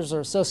cultures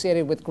are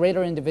associated with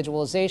greater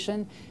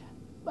individualization,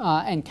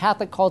 and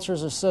Catholic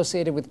cultures are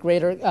associated with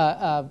greater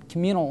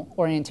communal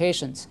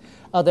orientations.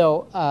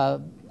 Although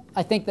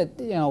I think that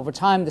over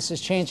time this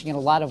is changing in a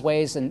lot of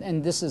ways,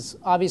 and this is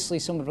obviously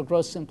somewhat of a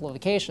gross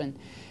simplification.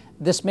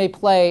 This may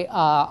play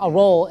a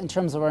role in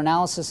terms of our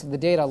analysis of the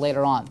data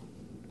later on.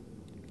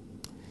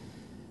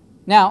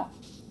 Now,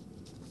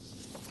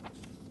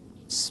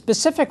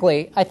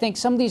 specifically, I think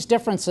some of these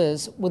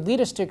differences would lead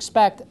us to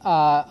expect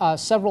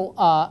several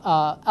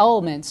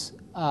elements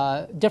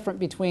different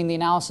between the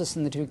analysis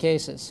in the two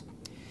cases.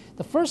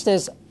 The first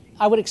is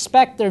I would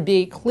expect there'd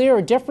be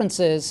clear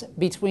differences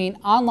between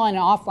online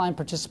and offline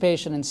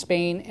participation in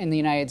Spain and the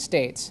United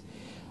States.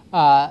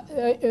 That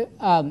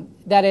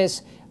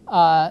is,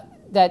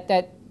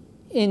 that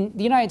in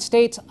the United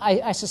States,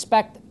 I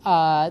suspect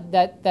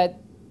that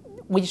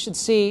we should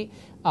see,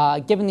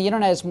 given the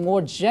internet is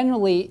more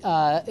generally,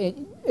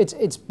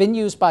 it's been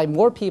used by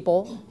more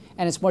people,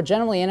 and it's more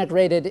generally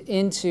integrated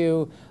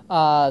into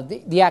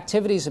the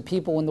activities of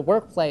people in the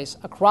workplace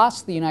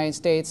across the United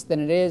States than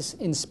it is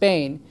in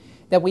Spain,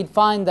 that we'd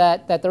find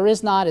that there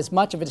is not as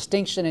much of a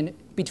distinction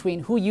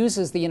between who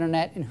uses the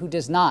internet and who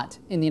does not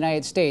in the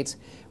United States,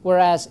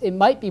 whereas it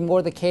might be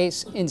more the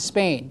case in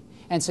Spain.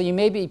 And so you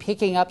may be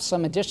picking up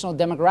some additional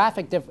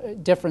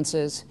demographic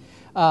differences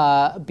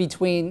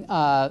between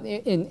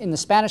in the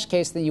Spanish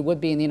case than you would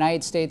be in the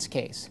United States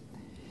case.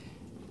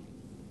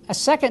 A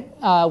second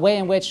way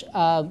in which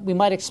we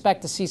might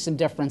expect to see some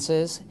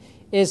differences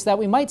is that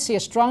we might see a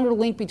stronger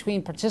link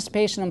between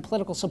participation and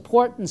political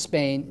support in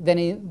Spain than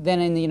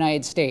in the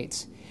United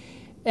States.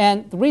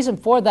 And the reason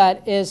for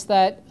that is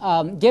that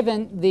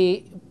given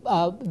the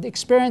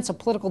experience of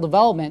political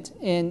development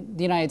in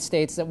the United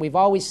States, that we've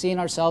always seen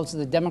ourselves as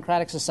a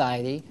democratic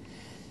society,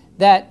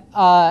 that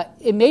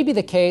it may be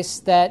the case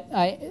that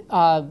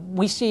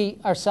we see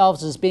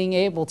ourselves as being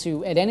able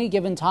to, at any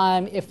given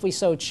time, if we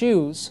so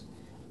choose,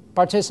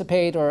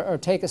 participate or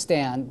take a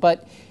stand.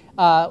 But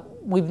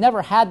we've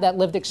never had that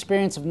lived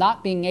experience of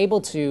not being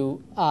able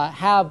to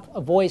have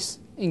a voice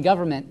in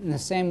government in the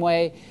same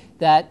way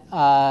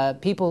that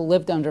people who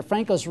lived under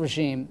Franco's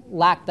regime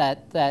lacked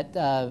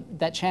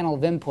that channel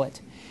of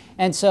input.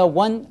 And so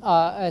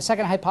a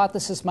second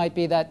hypothesis might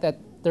be that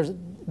there's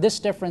this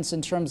difference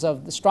in terms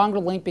of the stronger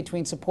link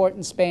between support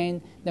in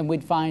Spain than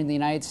we'd find in the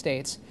United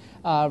States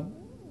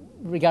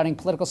regarding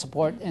political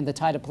support and the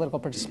tie to political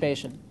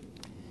participation.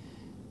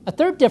 A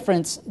third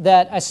difference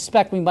that I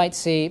suspect we might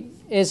see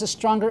is a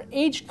stronger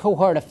age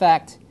cohort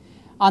effect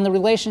on the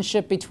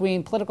relationship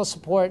between political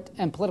support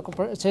and political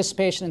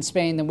participation in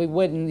Spain than we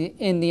would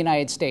in the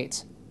United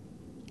States.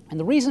 And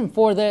the reason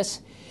for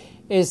this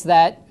is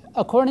that,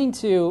 according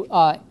to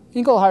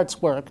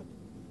Inglehart's work,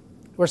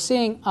 we're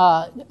seeing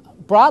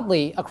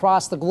broadly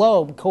across the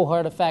globe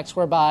cohort effects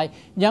whereby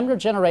younger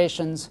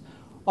generations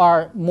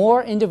are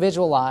more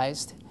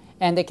individualized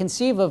and they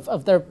conceive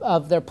of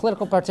their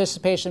political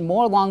participation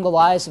more along the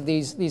lines of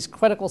these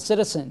critical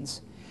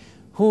citizens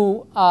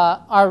who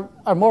are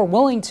more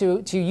willing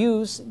to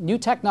use new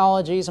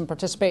technologies and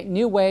participate in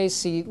new ways,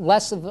 see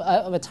less of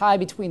a tie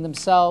between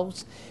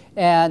themselves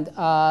and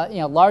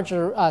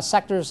larger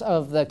sectors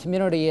of the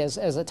community as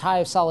a tie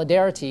of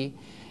solidarity.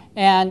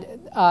 And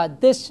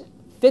this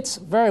fits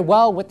very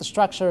well with the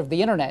structure of the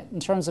internet in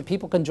terms of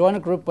people can join a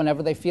group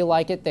whenever they feel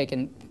like it. They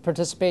can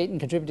participate and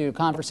contribute to a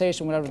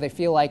conversation whenever they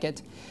feel like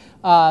it.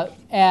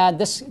 And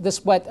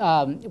what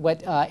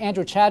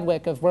Andrew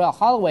Chadwick of Royal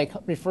Holloway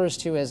refers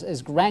to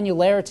as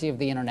granularity of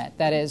the internet.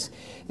 That is,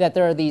 that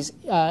there are these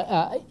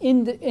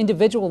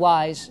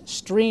individualized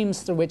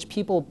streams through which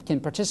people can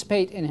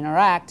participate and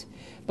interact,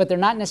 but they're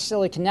not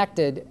necessarily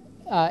connected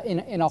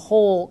in a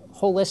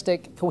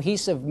holistic,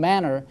 cohesive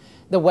manner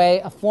the way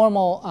a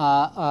formal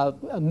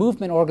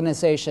movement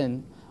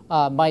organization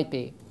might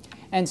be.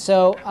 And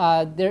so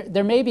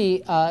there may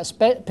be,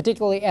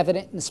 particularly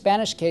evident in the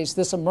Spanish case,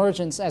 this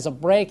emergence as a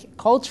break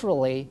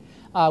culturally,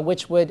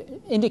 which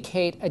would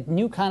indicate a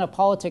new kind of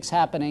politics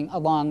happening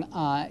along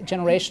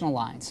generational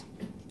lines.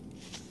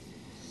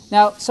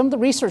 Now, some of the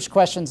research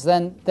questions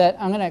then that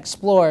I'm going to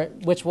explore,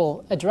 which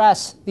will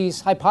address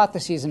these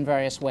hypotheses in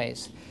various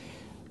ways.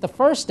 The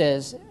first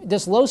is,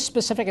 does low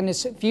specific and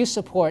diffuse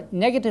support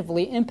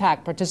negatively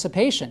impact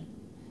participation?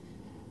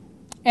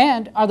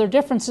 And are there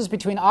differences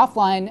between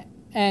offline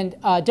and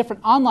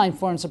different online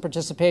forms of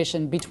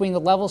participation between the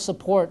level of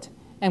support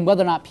and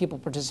whether or not people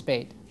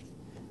participate?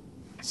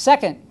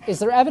 Second, is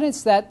there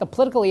evidence that the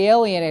politically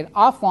alienated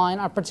offline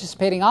are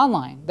participating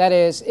online? That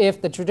is,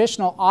 if the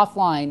traditional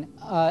offline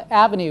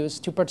avenues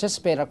to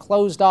participate are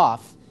closed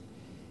off,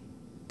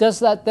 does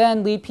that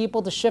then lead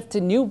people to shift to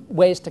new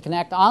ways to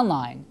connect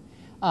online?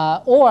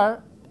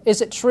 Or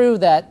is it true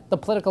that the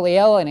politically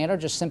alienated are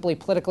just simply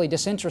politically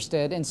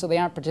disinterested and so they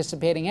aren't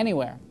participating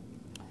anywhere?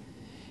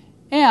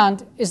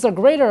 And is there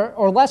greater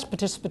or less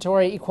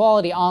participatory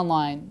equality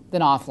online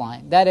than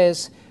offline? That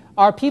is,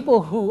 are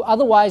people who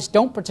otherwise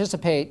don't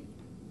participate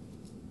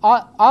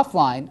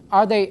offline,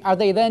 are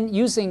they then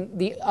using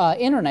the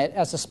internet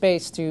as a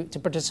space to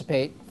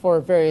participate for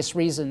various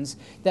reasons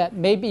that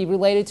may be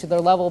related to their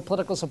level of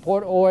political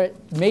support, or it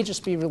may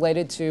just be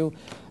related to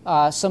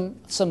some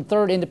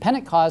third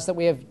independent cause that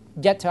we have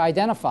yet to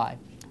identify?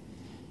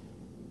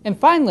 And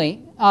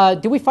finally,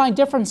 do we find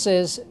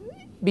differences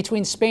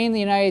between Spain and the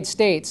United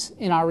States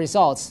in our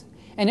results?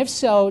 And if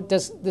so,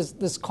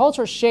 does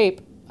culture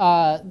shape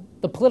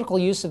the political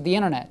use of the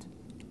internet?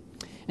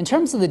 In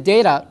terms of the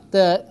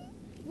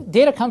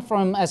data come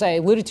from, as I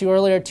alluded to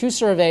earlier, two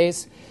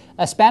surveys.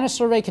 A Spanish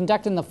survey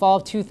conducted in the fall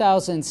of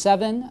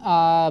 2007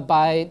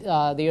 by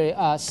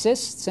the CIS,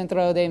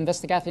 Centro de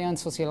Investigación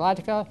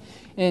Sociológica,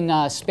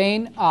 in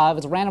Spain. It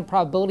was a random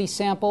probability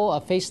sample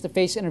of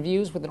face-to-face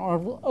interviews with an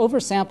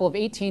oversample of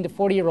 18 to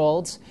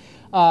 40-year-olds.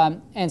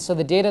 And so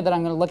the data that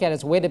I'm going to look at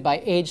is weighted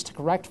by age to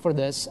correct for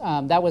this.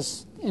 That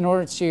was in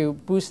order to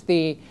boost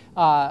the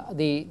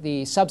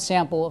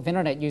subsample of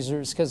internet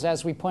users, because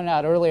as we pointed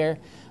out earlier,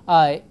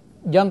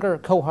 younger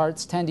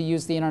cohorts tend to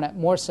use the internet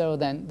more so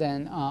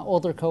than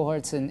older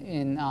cohorts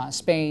in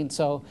Spain.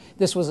 So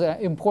this was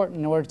important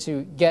in order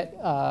to get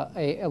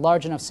a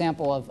large enough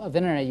sample of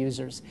internet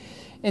users.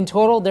 In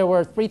total, there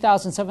were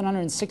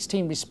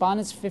 3,716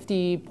 respondents.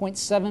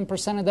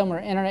 50.7% of them were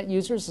internet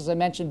users, as I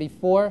mentioned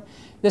before.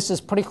 This is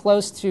pretty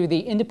close to the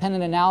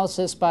independent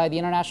analysis by the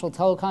International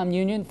Telecom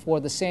Union for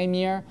the same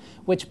year,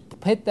 which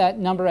put that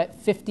number at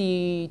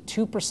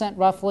 52%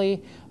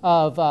 roughly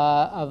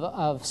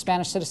of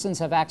Spanish citizens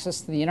have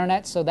access to the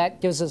internet. So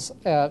that gives us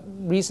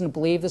reason to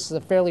believe this is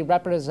a fairly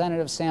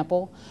representative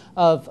sample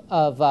of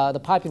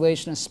the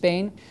population of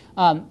Spain.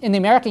 In the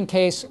American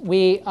case,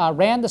 we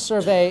ran the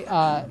survey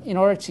in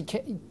order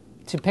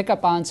to pick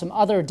up on some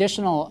other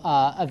additional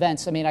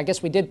events. I mean, I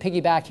guess we did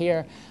piggyback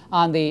here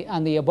on the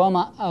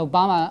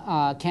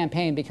Obama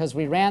campaign, because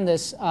we ran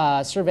this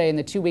survey in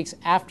the 2 weeks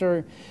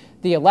after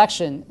the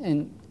election,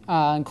 and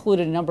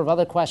included a number of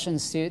other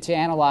questions to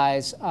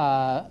analyze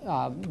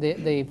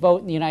the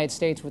vote in the United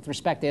States with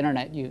respect to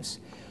internet use,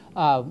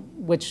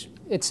 which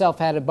itself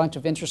had a bunch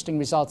of interesting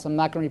results I'm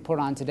not going to report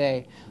on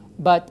today.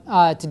 But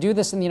to do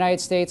this in the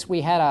United States,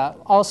 we had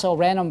also a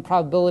random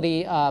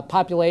probability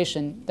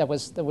population that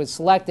was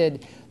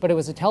selected, but it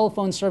was a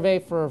telephone survey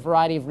for a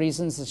variety of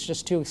reasons. It's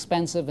just too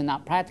expensive and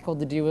not practical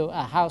to do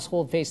a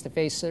household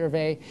face-to-face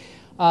survey.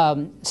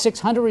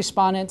 600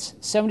 respondents,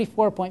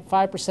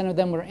 74.5% of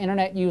them were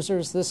internet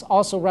users. This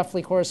also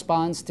roughly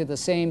corresponds to the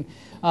same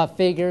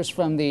figures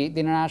from the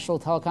International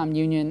Telecom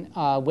Union,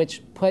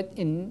 which put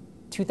in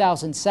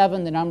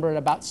 2007 the number at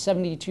about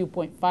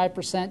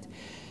 72.5%.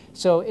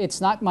 So it's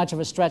not much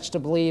of a stretch to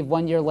believe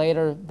 1 year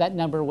later that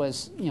number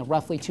was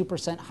roughly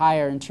 2%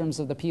 higher in terms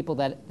of the people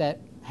that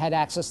had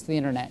access to the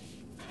internet.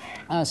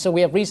 So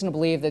we have reason to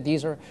believe that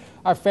these are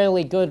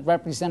fairly good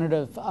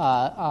representative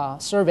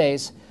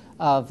surveys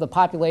of the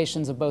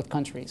populations of both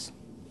countries.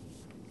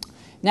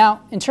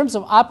 Now, in terms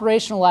of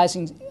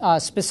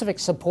operationalizing specific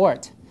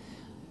support,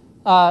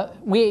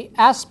 we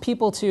asked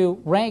people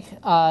to rank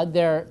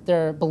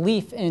their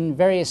belief in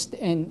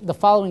the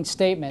following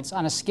statements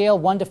on a scale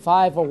 1 to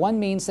 5, where 1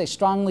 means they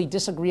strongly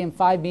disagree and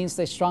 5 means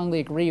they strongly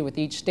agree with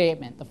each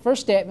statement. The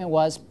first statement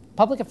was,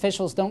 public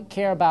officials don't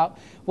care about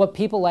what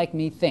people like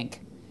me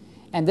think.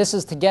 And this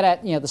is to get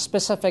at the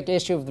specific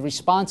issue of the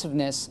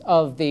responsiveness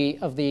of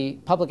the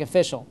public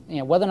official,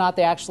 whether or not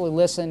they actually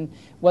listen,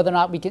 whether or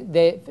not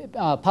the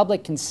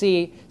public can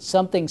see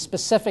something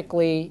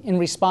specifically in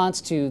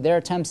response to their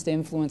attempts to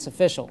influence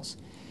officials.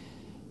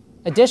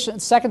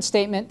 Second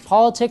statement,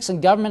 politics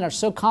and government are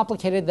so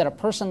complicated that a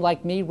person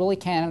like me really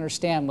can't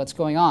understand what's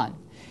going on.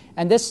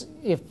 And this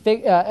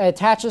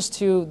attaches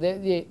to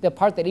the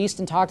part that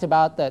Easton talked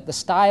about, the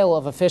style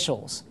of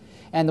officials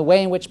and the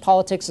way in which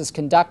politics is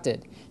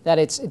conducted, that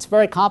it's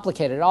very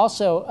complicated. It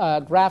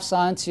also graphs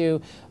onto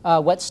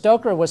what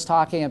Stoker was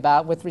talking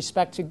about with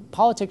respect to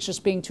politics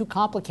just being too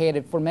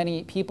complicated for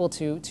many people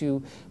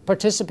to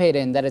participate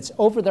in, that it's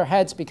over their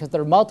heads because there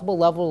are multiple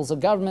levels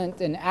of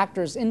government and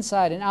actors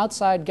inside and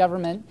outside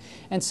government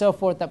and so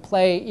forth that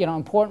play an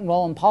important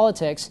role in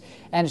politics,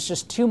 and it's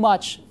just too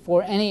much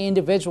for any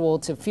individual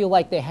to feel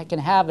like they can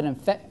have an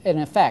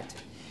effect.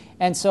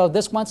 And so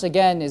this, once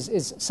again,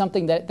 is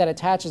something that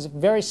attaches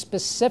very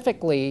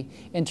specifically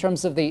in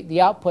terms of the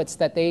outputs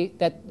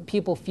that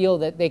people feel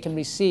that they can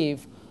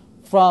receive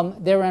from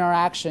their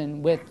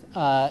interaction with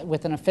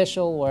an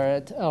official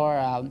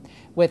or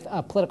with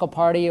a political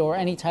party or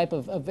any type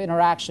of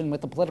interaction with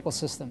the political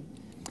system.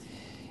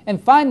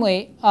 And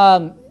finally,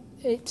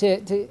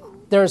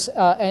 there's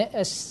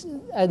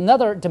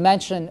another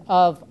dimension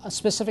of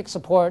specific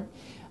support.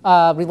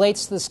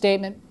 Relates to the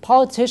statement,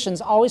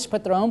 politicians always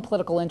put their own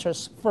political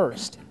interests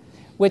first,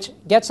 which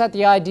gets at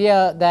the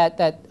idea that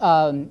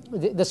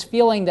this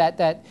feeling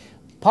that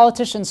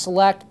politicians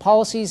select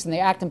policies and they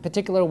act in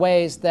particular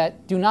ways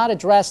that do not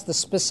address the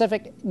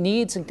specific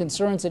needs and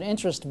concerns and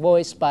interests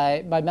voiced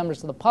by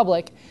members of the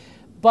public,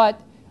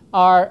 but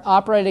are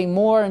operating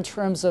more in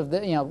terms of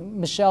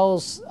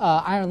Michel's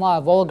iron law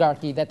of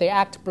oligarchy, that they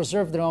act to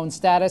preserve their own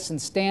status and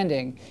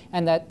standing,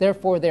 and that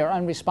therefore they are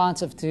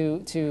unresponsive to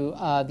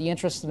the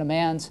interests and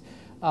demands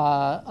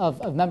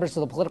of members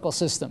of the political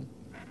system.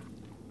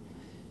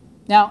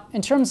 Now,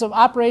 in terms of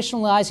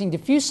operationalizing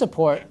diffuse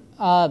support,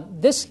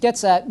 this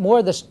gets at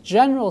more this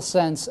general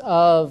sense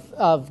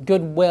of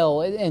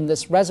goodwill in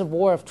this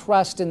reservoir of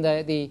trust in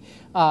the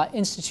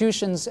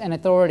institutions and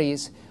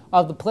authorities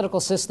of the political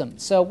system.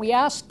 So we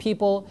asked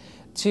people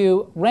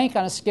to rank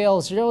on a scale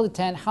of 0 to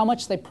 10 how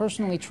much they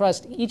personally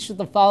trust each of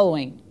the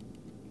following.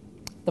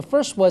 The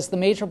first was the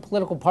major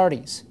political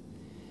parties.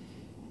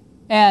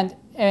 And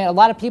a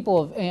lot of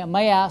people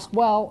may ask,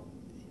 well,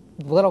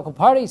 political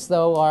parties,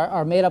 though,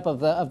 are made up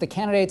of the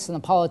candidates and the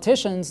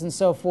politicians and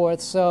so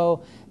forth,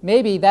 so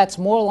maybe that's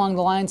more along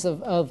the lines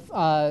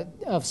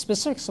of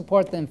specific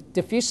support than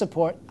diffuse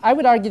support. I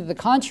would argue the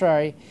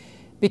contrary,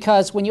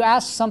 because when you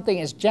ask something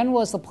as general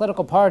as the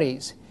political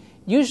parties,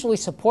 usually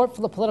support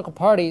for the political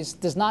parties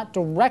does not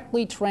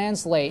directly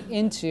translate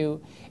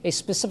into a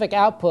specific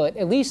output,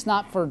 at least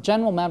not for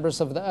general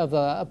members of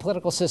the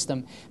political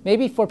system.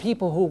 Maybe for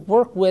people who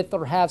work with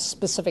or have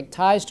specific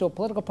ties to a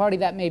political party,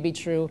 that may be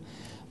true.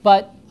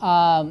 But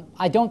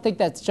I don't think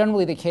that's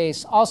generally the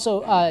case.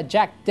 Also,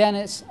 Jack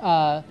Dennis,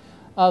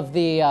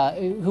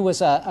 who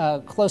was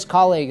a close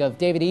colleague of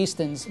David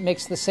Easton's,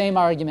 makes the same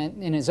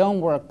argument in his own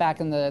work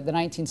back in the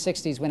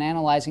 1960s when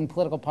analyzing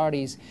political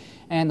parties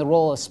and the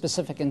role of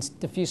specific and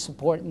diffuse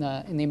support in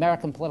the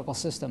American political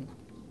system.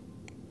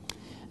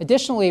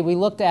 Additionally, we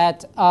looked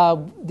at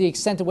the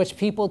extent to which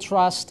people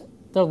trust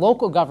their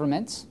local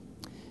governments,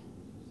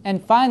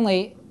 and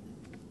finally,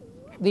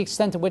 the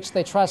extent to which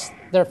they trust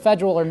their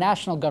federal or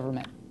national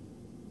government.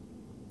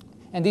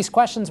 And these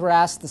questions were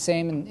asked the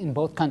same in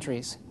both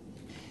countries.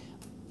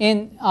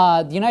 In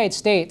the United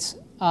States,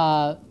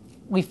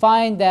 we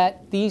find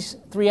that these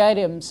three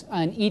items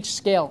on each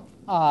scale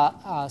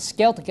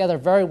scale together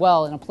very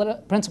well in a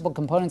principal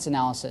components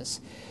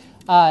analysis.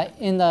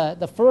 In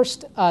the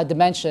first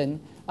dimension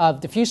of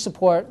diffuse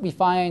support, we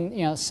find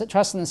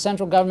trust in the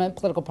central government,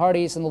 political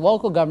parties, and the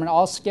local government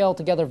all scale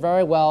together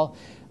very well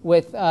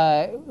with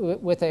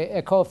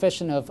a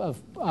coefficient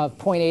of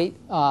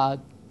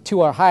 0.82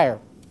 or higher.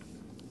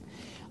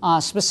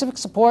 Specific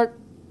support,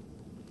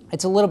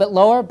 it's a little bit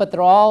lower, but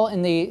they're all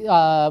in the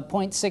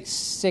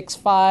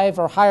 0.665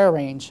 or higher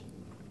range.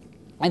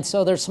 And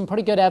so there's some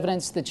pretty good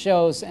evidence that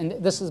shows, and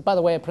this is, by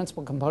the way, a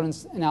principal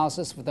components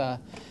analysis with a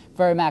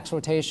very max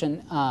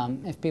rotation.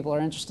 If people are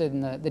interested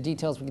in the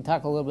details, we can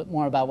talk a little bit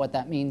more about what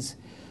that means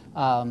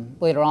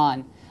later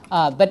on.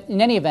 But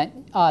in any event,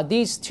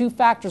 these two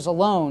factors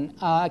alone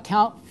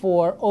account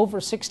for over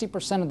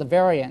 60% of the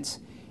variance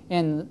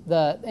in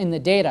the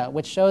data,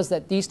 which shows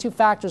that these two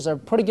factors are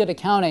pretty good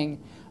accounting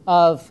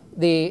of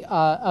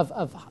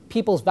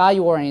people's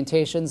value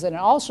orientations, and it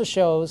also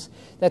shows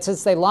that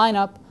since they line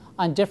up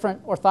on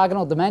different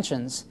orthogonal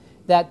dimensions,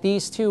 that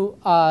these two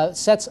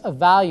sets of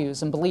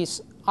values and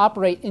beliefs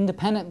operate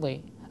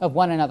independently of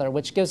one another,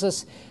 which gives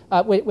us,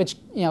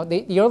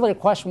 the earlier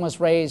question was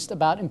raised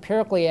about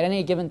empirically at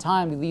any given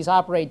time, do these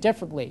operate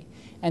differently?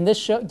 And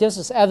this gives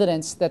us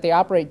evidence that they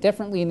operate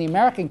differently in the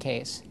American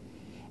case,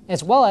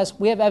 as well as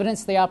we have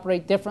evidence they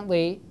operate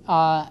differently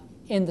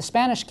in the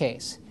Spanish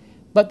case.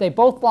 But they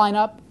both line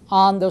up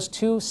on those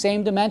two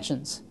same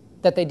dimensions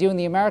that they do in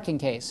the American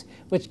case,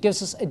 which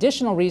gives us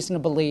additional reason to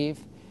believe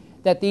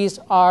that these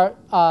are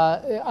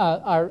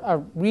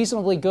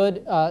reasonably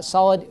good,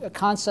 solid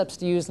concepts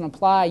to use and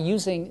apply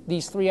using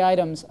these three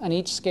items on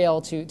each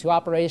scale to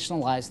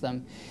operationalize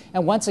them.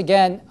 And once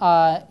again,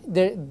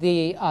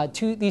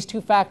 these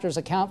two factors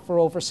account for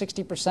over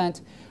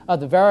 60% of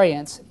the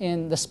variance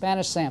in the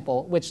Spanish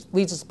sample, which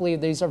leads us to believe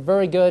these are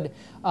very good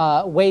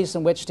ways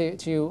in which to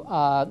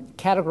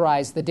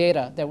categorize the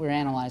data that we're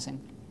analyzing.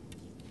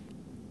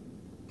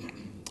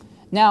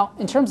 Now,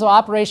 in terms of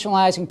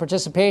operationalizing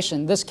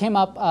participation, this came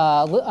up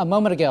a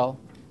moment ago.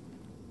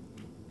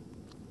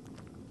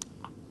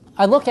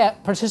 I look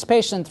at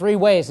participation in three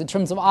ways. In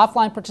terms of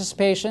offline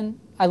participation,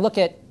 I look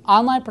at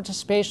online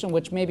participation,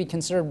 which may be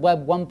considered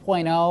Web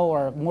 1.0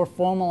 or more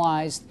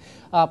formalized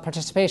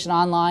participation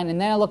online.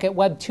 And then I look at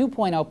Web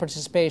 2.0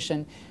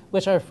 participation,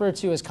 which I refer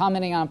to as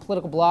commenting on a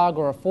political blog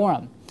or a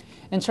forum.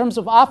 In terms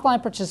of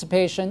offline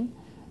participation,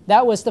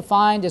 that was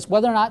defined as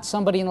whether or not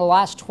somebody in the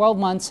last 12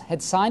 months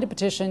had signed a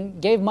petition,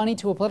 gave money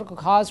to a political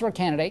cause or a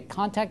candidate,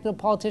 contacted a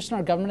politician or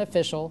a government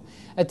official,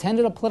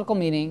 attended a political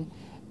meeting,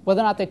 whether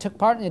or not they took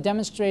part in a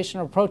demonstration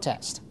or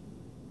protest.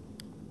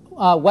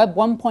 Web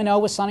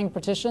 1.0 was signing a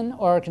petition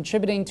or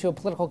contributing to a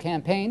political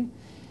campaign.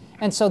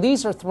 And so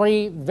these are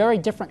three very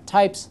different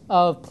types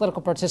of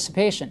political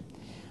participation.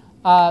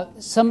 A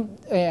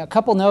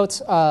couple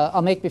notes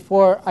I'll make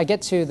before I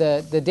get to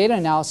the data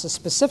analysis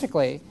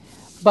specifically.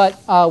 But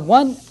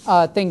one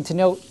thing to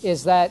note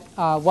is that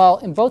while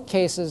in both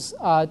cases,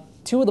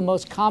 two of the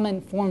most common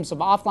forms of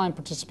offline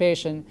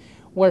participation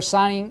were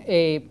signing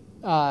a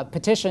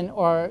petition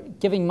or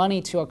giving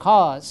money to a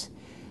cause,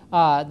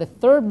 the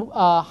third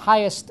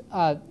highest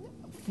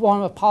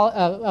form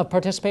of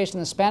participation in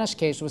the Spanish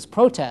case was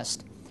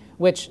protest,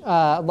 which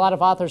a lot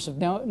of authors have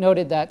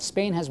noted that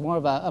Spain has more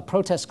of a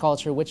protest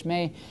culture, which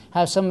may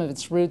have some of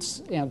its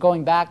roots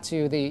going back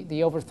to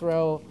the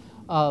overthrow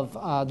of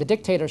the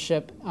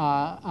dictatorship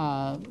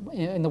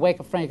in the wake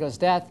of Franco's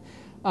death,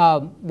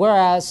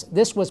 whereas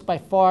this was by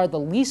far the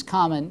least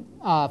common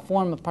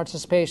form of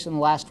participation in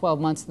the last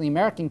 12 months in the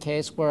American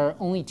case, where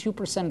only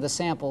 2% of the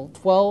sample,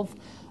 12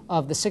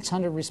 of the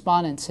 600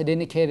 respondents, had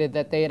indicated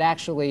that they had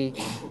actually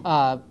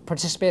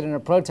participated in a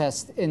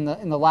protest in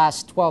the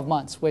last 12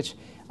 months, which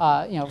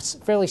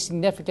fairly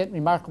significant,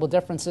 remarkable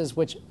differences,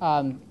 which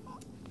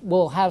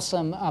will have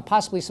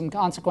possibly some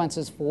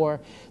consequences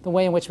for the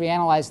way in which we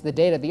analyze the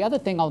data. The other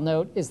thing I'll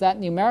note is that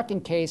in the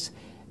American case,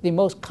 the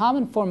most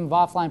common form of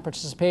offline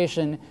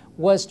participation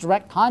was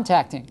direct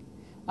contacting,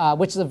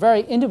 which is a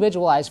very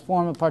individualized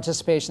form of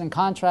participation in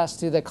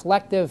contrast to the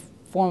collective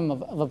form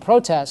of a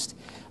protest.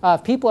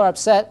 If people are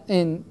upset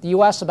in the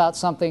U.S. about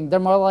something, they're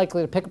more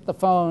likely to pick up the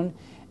phone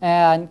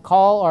and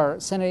call or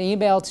send an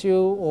email to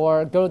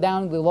or go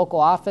down to the local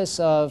office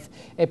of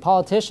a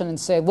politician and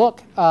say,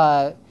 look,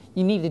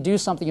 you need to do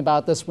something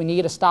about this. We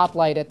need a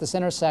stoplight at this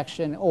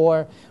intersection,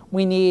 or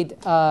we need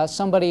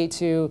somebody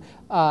to,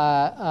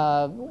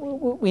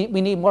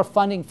 we need more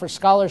funding for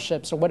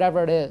scholarships, or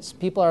whatever it is.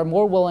 People are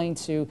more willing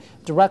to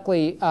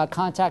directly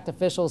contact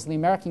officials in the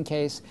American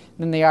case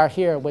than they are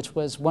here, which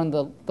was one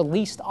of the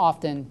least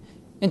often.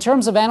 In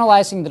terms of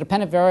analyzing the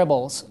dependent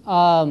variables,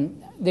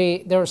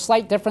 there are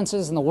slight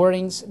differences in the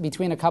wordings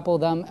between a couple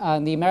of them.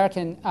 In the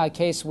American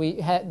case, we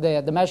had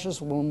the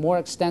measures were more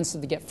extensive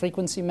to get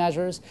frequency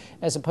measures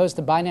as opposed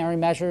to binary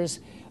measures,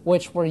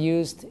 which were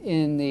used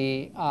in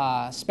the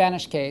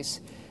Spanish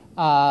case,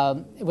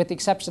 with the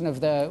exception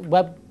of the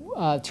Web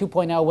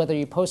 2.0, whether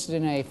you posted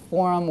in a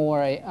forum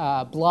or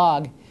a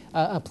blog,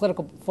 a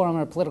political forum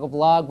or a political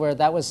blog, where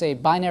that was a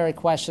binary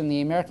question. In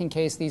the American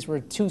case, these were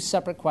two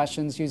separate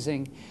questions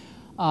using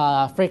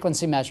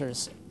frequency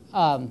measures.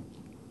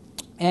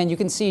 And you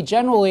can see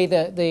generally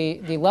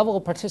the level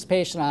of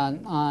participation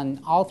on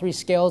all three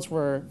scales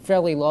were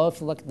fairly low. If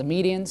you look at the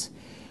medians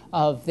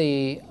of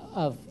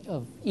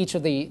each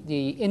of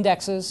the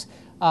indexes,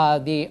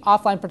 the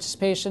offline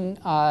participation,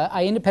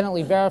 I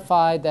independently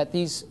verified that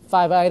these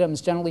 5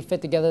 items generally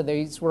fit together.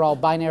 These were all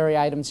binary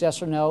items,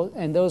 yes or no,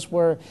 and those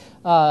were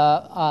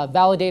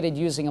validated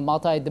using a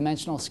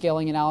multi-dimensional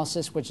scaling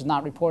analysis, which is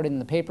not reported in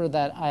the paper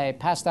that I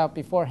passed out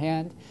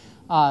beforehand.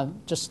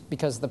 Just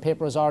because the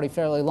paper was already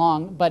fairly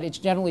long, but it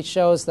generally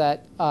shows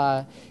that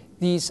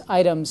these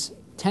items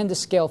tend to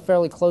scale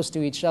fairly close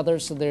to each other,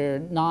 so they're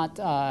not.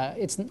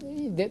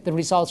 The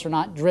results are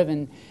not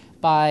driven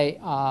by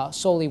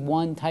solely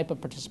one type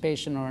of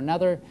participation or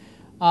another.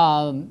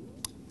 And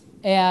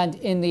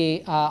in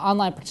the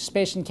online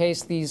participation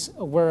case, these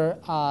were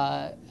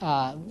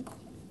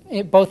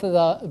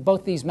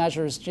both these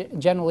measures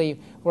generally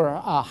were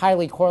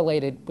highly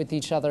correlated with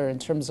each other in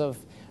terms of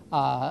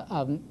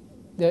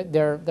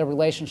their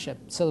relationship.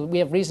 So we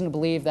have reason to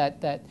believe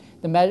that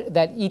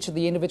each of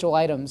the individual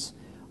items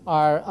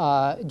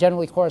are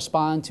generally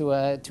correspond to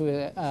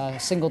a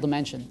single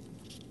dimension.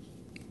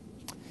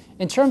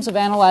 In terms of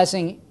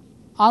analyzing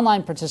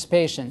online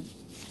participation,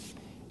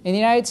 in the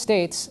United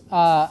States,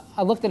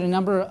 I looked at a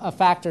number of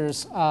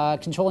factors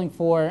controlling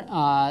for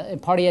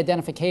party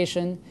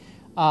identification.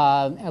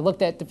 I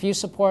looked at diffuse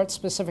support,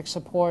 specific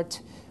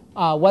support,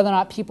 whether or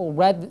not people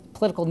read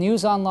political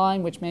news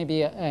online, which may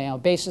be a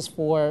basis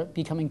for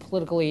becoming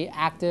politically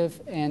active,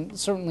 and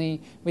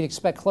certainly we'd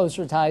expect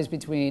closer ties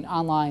between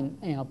online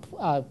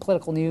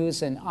political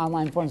news and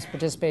online forms of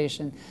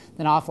participation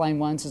than offline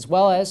ones, as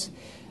well as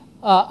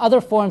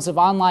other forms of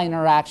online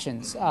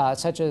interactions,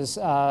 such as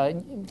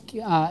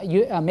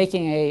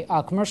making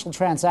a commercial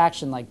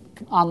transaction like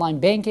online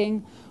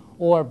banking,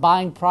 or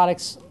buying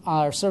products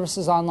or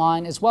services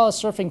online, as well as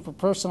surfing for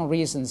personal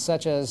reasons,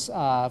 such as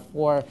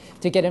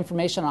to get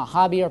information on a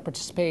hobby or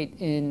participate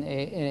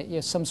in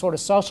some sort of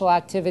social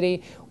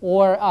activity,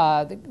 or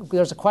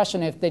there's a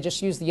question if they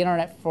just use the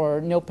internet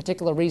for no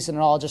particular reason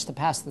at all, just to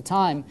pass the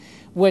time,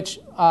 which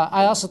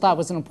I also thought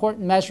was an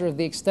important measure of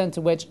the extent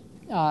to which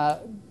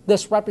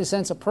this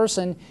represents a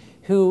person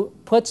who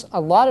puts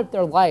a lot of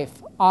their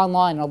life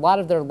online. A lot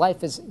of their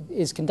life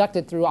is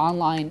conducted through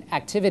online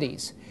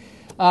activities.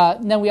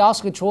 And then we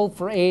also controlled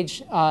for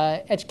age,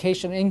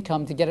 education,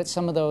 income to get at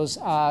some of those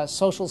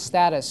social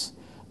status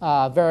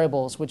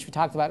variables, which we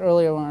talked about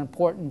earlier, are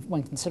important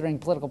when considering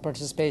political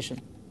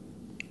participation.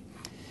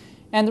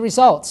 And the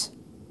results.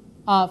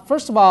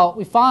 First of all,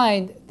 we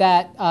find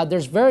that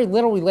there's very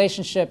little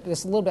relationship.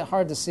 It's a little bit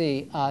hard to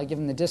see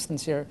given the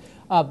distance here,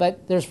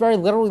 but there's very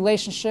little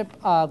relationship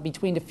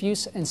between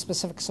diffuse and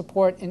specific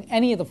support in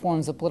any of the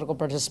forms of political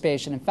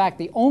participation. In fact,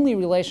 the only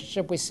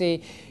relationship we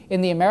see in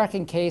the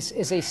American case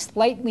is a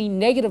slightly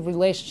negative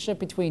relationship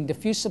between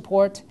diffuse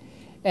support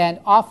and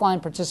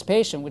offline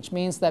participation, which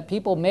means that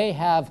people may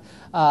have,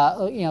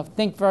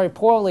 think very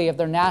poorly of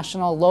their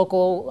national,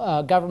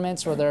 local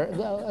governments or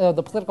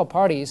the political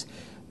parties,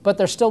 but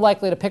they're still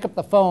likely to pick up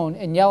the phone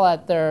and yell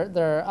at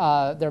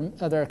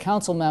their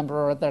council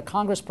member or their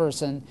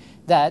congressperson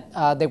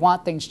that they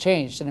want things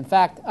changed. And in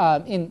fact,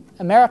 in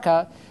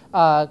America,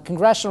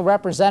 congressional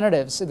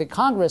representatives, the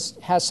Congress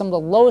has some of the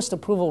lowest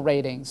approval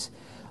ratings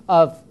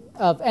of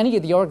any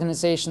of the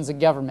organizations in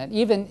government.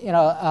 Even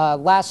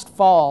last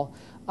fall,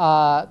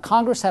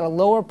 Congress had a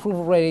lower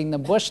approval rating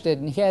than Bush did,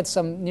 and he had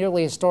some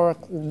nearly historic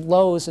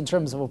lows in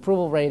terms of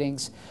approval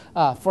ratings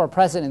for a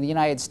president in the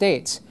United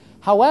States.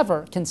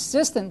 However,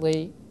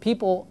 consistently,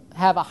 people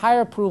have a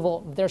higher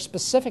approval of their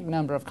specific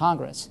member of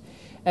Congress.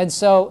 And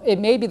so it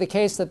may be the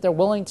case that they're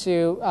willing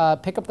to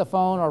pick up the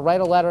phone or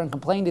write a letter and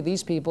complain to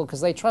these people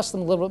because they trust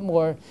them a little bit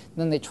more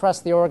than they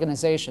trust the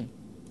organization.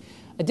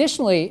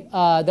 Additionally,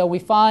 though, we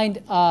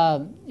find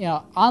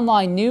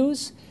online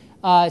news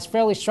is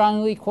fairly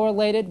strongly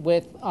correlated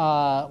with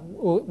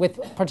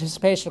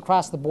participation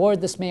across the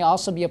board. This may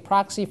also be a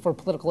proxy for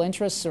political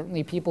interests.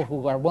 Certainly people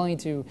who are willing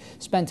to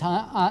spend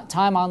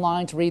time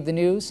online to read the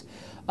news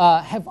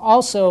have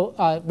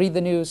also read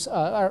the news,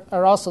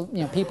 are also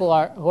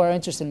people who are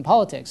interested in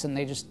politics, and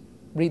they just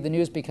read the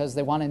news because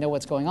they want to know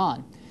what's going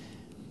on.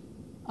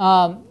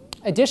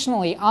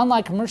 Additionally,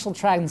 online commercial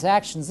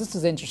transactions, this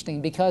is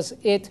interesting because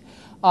it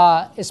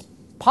is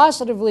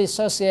positively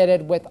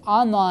associated with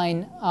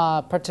online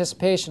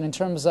participation in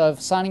terms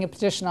of signing a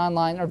petition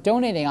online or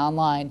donating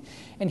online.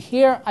 And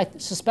here I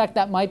suspect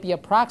that might be a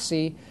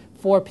proxy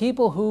for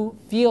people who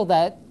feel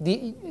that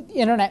the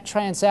internet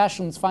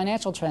transactions,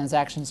 financial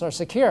transactions, are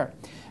secure.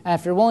 And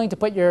if you're willing to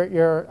put your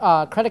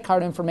credit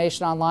card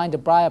information online to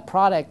buy a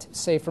product,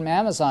 say from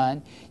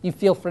Amazon, you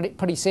feel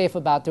pretty safe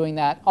about doing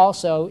that.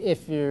 Also,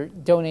 if you're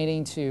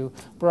donating to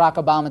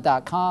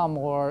BarackObama.com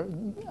or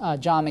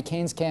John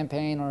McCain's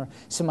campaign or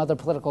some other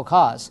political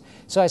cause.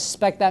 So I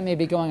suspect that may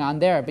be going on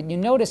there. But you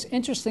notice,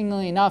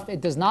 interestingly enough, it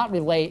does not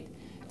relate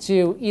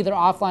to either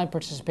offline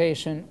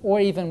participation or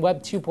even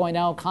Web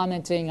 2.0,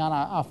 commenting on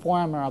a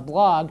forum or a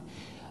blog.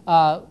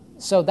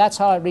 So that's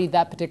how I read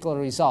that particular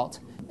result.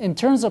 In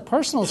terms of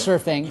personal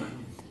surfing,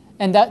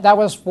 and that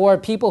was for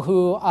people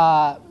who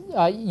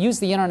use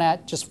the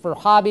internet just for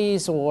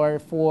hobbies or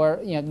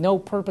for no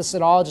purpose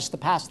at all, just to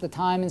pass the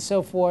time and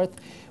so forth.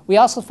 We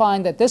also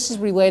find that this is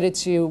related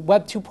to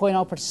Web 2.0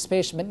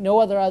 participation, but no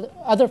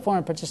other form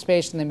of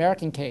participation in the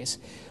American case,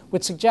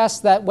 which suggests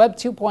that Web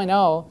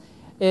 2.0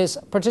 is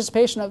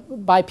participation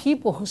by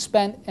people who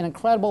spend an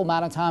incredible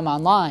amount of time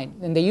online,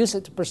 and they use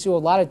it to pursue a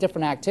lot of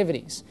different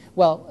activities,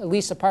 well, at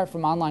least apart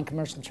from online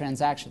commercial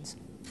transactions.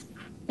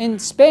 In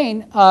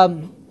Spain,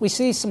 we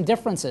see some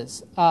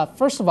differences.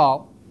 First of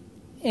all,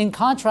 in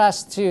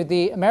contrast to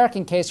the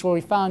American case where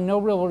we found no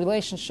real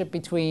relationship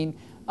between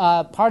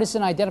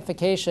partisan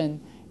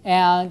identification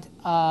and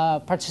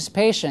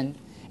participation.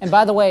 And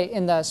by the way,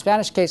 in the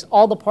Spanish case,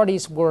 all the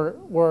parties there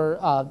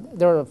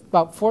were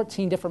about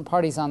 14 different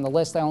parties on the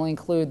list. I only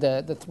include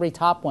the three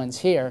top ones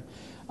here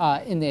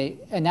in the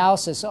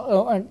analysis.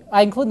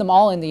 I include them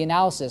all in the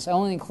analysis. I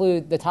only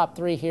include the top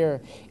three here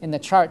in the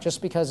chart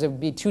just because it would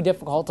be too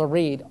difficult to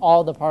read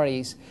all the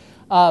parties.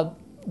 But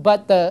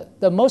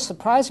the most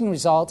surprising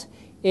result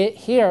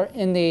here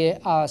in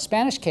the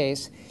Spanish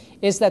case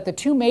is that the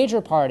two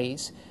major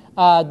parties,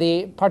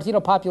 the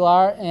Partido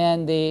Popular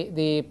and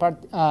the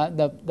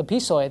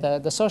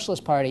PSOE, the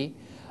Socialist Party,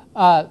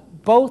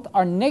 both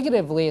are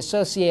negatively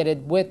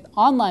associated with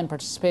online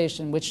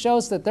participation, which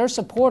shows that their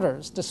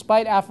supporters,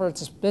 despite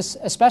efforts,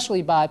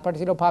 especially by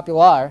Partido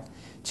Popular,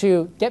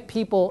 to get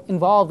people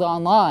involved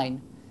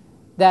online,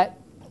 that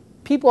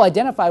people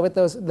identify with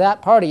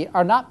that party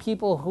are not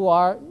people who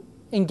are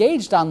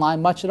engaged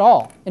online much at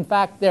all. In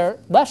fact, they're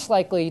less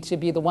likely to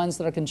be the ones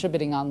that are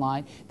contributing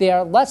online. They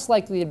are less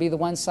likely to be the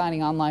ones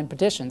signing online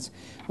petitions,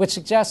 which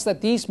suggests that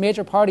these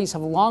major parties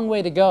have a long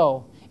way to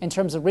go in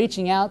terms of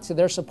reaching out to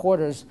their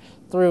supporters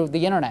through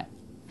the internet.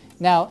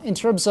 Now, in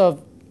terms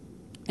of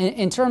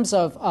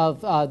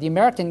the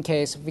American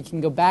case, if we can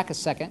go back a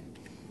second,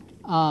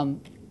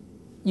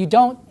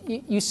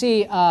 you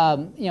see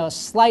a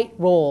slight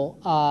role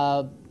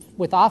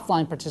with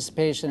offline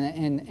participation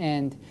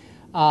and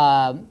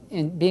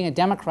in being a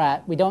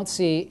Democrat. We don't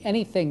see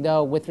anything,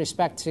 though, with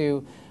respect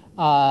to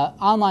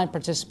online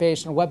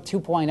participation or Web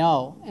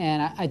 2.0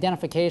 and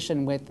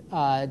identification with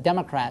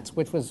Democrats,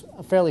 which was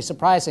a fairly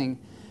surprising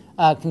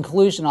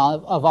conclusion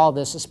of all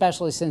this,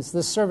 especially since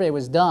this survey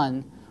was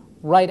done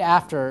right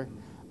after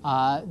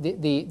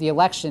the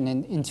election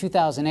in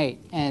 2008.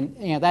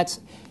 And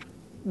that's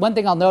one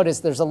thing I'll note is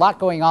there's a lot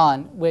going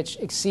on which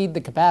exceed the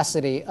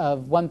capacity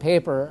of one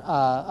paper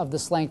of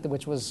this length,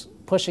 which was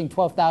pushing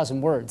 12,000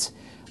 words.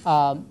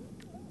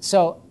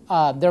 So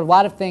there are a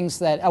lot of things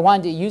that I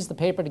wanted to use the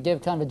paper to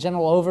give kind of a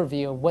general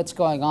overview of what's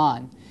going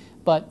on.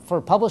 But for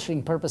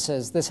publishing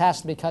purposes, this has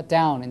to be cut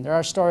down, and there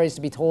are stories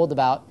to be told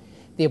about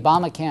the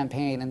Obama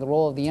campaign and the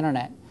role of the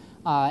internet.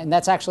 And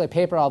that's actually a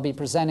paper I'll be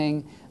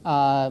presenting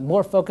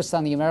more focused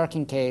on the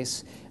American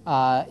case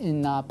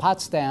in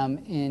Potsdam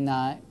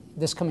in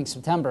this coming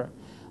September.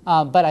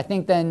 But I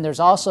think then there's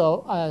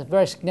also a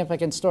very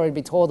significant story to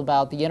be told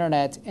about the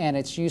internet and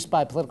its use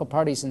by political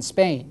parties in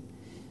Spain.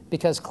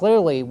 Because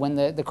clearly, when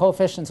the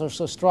coefficients are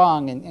so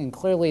strong and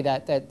clearly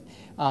that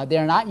they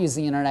are not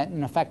using the internet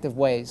in effective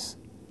ways,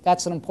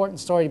 that's an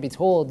important story to be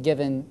told,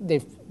 given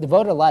they've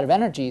devoted a lot of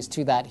energies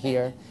to that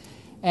here.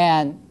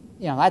 And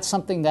that's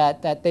something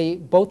that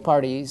both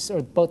parties,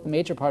 or both the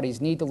major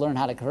parties, need to learn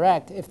how to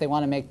correct if they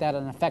want to make that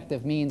an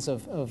effective means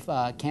of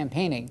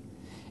campaigning.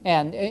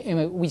 And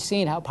we've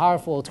seen how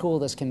powerful a tool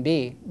this can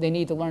be. They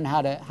need to learn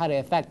how to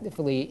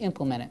effectively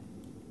implement it.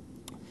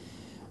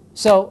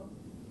 So,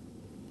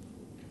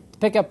 to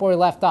pick up where we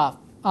left off,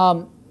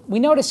 we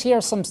notice here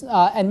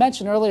I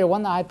mentioned earlier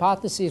one of the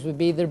hypotheses would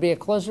be there'd be a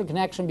closer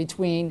connection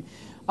between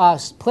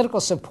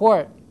political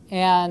support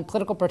and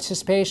political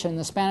participation in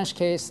the Spanish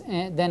case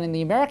than in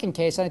the American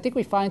case, and I think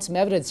we find some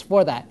evidence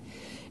for that.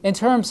 In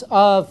terms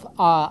of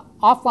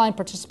offline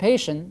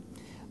participation,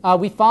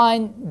 we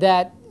find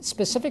that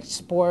specific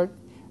support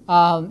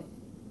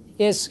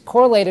is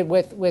correlated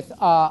with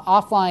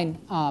offline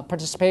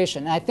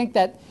participation. And I think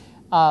that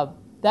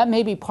that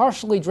may be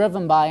partially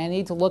driven by, I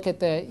need to look at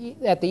the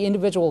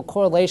individual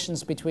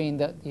correlations between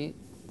the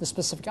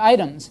specific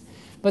items,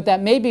 but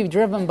that may be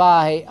driven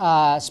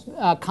by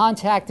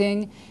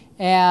contacting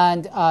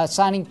and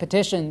signing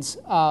petitions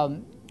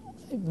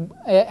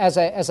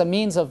as a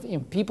means of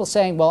people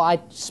saying, well, I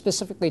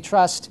specifically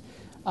trust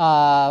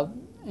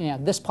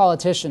this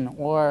politician,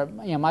 or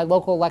my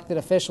local elected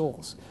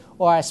officials,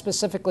 or I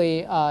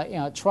specifically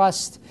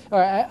trust,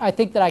 or I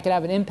think that I could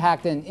have an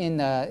impact in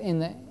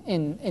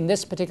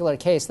this particular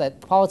case,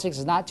 that politics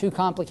is not too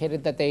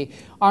complicated, that they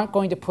aren't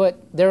going to put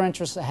their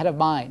interests ahead of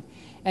mine.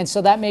 And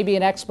so that may be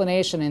an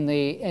explanation in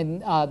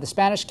the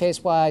Spanish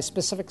case why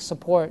specific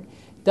support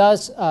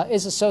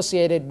is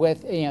associated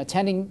with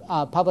attending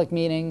public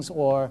meetings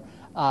or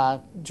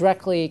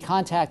directly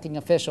contacting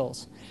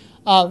officials.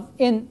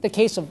 In the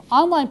case of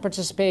online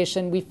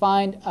participation, we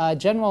find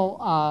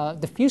general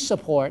diffuse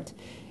support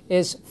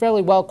is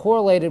fairly well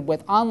correlated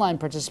with online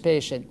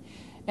participation.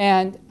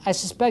 And I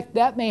suspect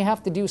that may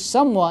have to do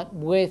somewhat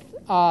with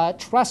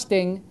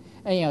trusting,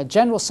 a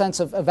general sense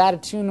of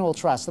attitudinal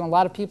trust. And a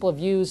lot of people have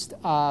used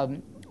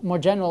more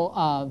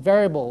general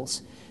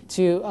variables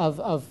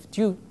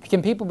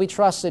can people be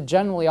trusted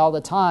generally all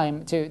the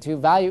time to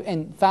value,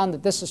 and found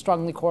that this is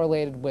strongly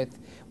correlated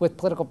with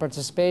political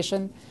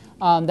participation.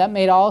 That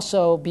may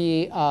also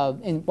be,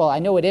 well, I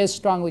know it is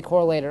strongly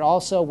correlated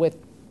also with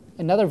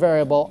another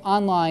variable,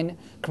 online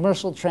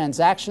commercial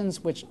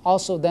transactions, which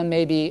also then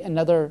may be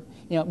another,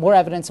 more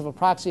evidence of a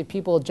proxy.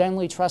 People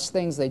generally trust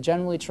things. They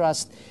generally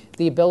trust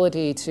the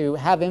ability to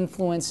have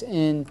influence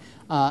in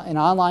an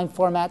online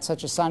format,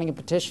 such as signing a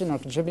petition or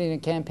contributing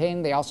to a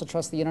campaign. They also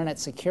trust the internet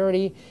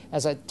security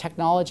as a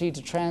technology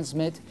to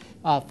transmit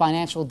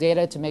financial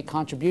data, to make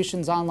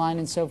contributions online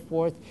and so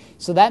forth.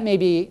 So that may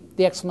be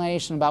the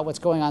explanation about what's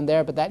going on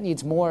there, but that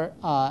needs more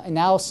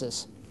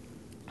analysis.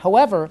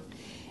 However,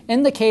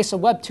 in the case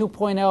of Web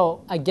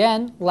 2.0,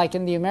 again, like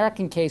in the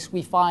American case,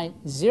 we find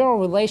zero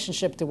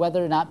relationship to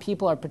whether or not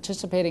people are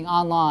participating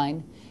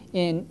online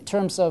in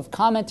terms of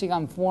commenting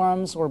on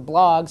forums or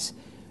blogs,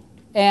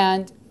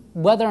 and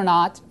whether or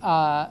not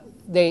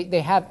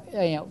they have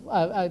a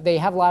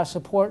lot of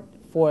support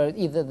for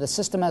either the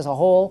system as a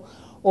whole,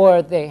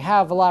 or they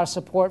have a lot of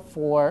support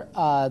for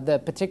the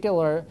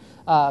particular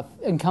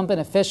incumbent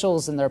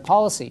officials and their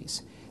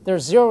policies.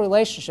 There's zero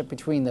relationship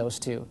between those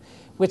two,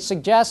 which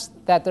suggests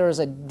that there is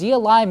a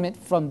de-alignment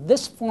from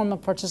this form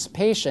of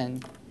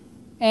participation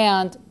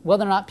and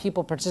whether or not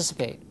people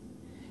participate,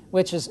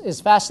 which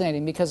is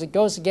fascinating because it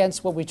goes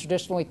against what we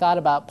traditionally thought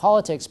about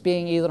politics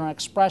being either an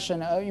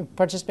expression,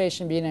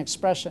 participation being an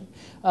expression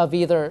of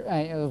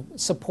either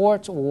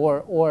support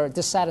or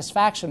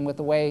dissatisfaction with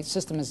the way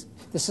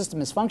the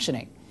system is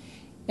functioning.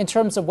 In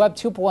terms of Web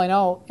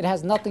 2.0, it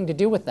has nothing to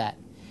do with that.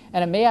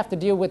 And it may have to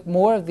do with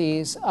more of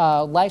these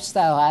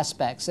lifestyle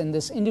aspects and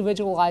this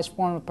individualized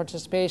form of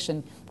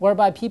participation,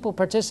 whereby people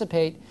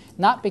participate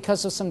not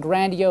because of some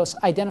grandiose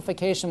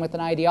identification with an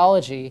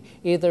ideology,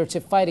 either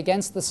to fight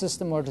against the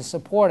system or to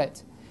support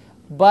it,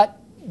 but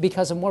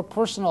because of more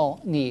personal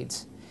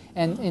needs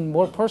and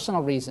more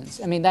personal reasons.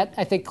 I mean, that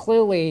I think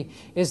clearly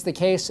is the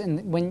case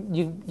when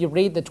you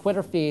read the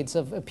Twitter feeds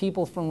of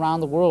people from around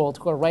the world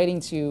who are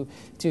writing to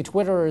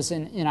Twitterers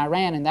in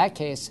Iran in that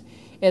case.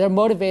 They're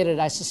motivated,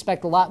 I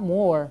suspect, a lot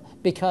more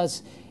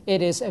because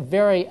it is a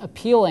very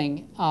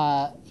appealing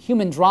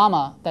human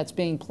drama that's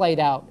being played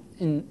out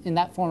in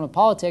that form of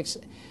politics.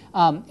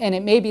 And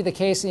it may be the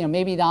case,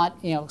 maybe not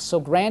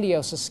so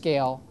grandiose a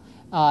scale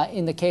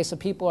in the case of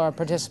people who are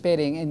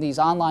participating in these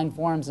online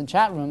forums and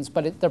chat rooms,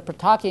 but they're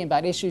talking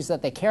about issues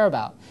that they care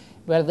about.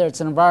 Whether it's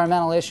an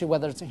environmental issue,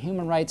 whether it's a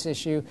human rights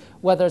issue,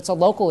 whether it's a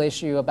local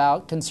issue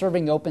about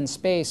conserving open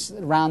space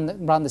around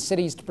the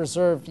cities to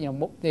preserve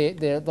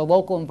the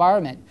local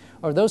environment,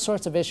 or those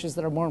sorts of issues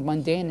that are more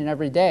mundane and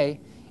everyday,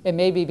 it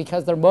may be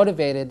because they're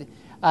motivated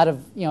out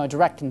of a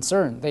direct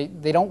concern.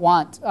 They don't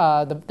want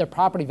their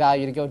property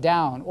value to go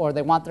down, or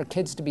they want their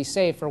kids to be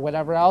safe, or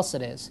whatever else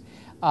it is.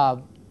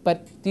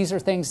 But these are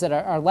things that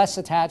are less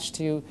attached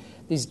to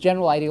these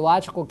general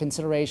ideological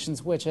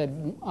considerations, which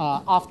had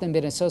often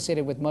been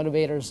associated with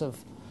motivators of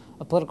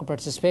political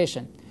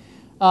participation.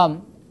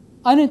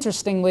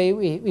 Uninterestingly,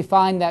 we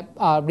find that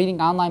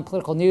reading online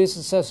political news is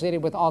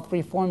associated with all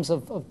three forms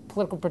of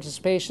political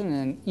participation,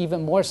 and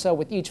even more so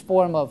with each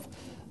form of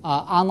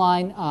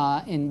online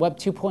in Web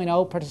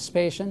 2.0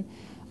 participation.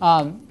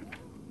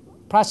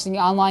 Processing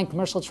online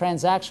commercial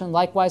transaction,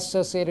 likewise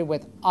associated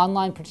with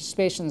online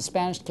participation in the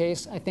Spanish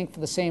case, I think for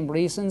the same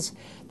reasons,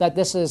 that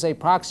this is a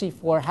proxy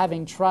for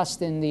having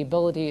trust in the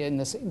ability and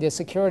the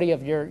security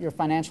of your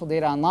financial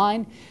data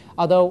online.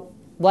 Although,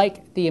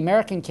 like the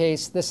American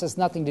case, this has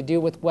nothing to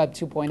do with Web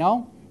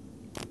 2.0.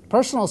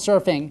 Personal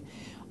surfing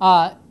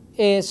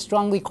is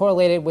strongly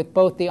correlated with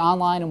both the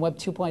online and Web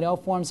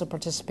 2.0 forms of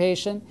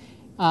participation.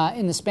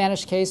 in the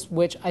Spanish case,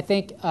 which I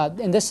think,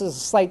 and this is a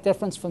slight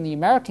difference from the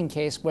American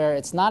case, where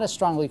it's not as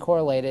strongly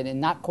correlated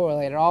and not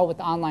correlated at all with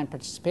online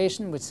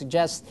participation, which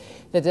suggests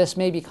that this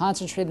may be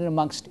concentrated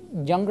amongst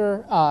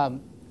younger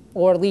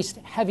or at least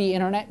heavy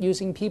internet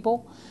using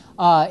people.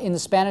 In the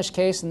Spanish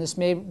case, and this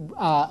may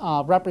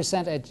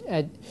represent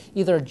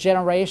either a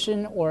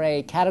generation or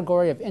a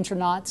category of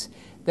internauts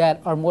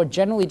that are more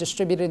generally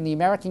distributed in the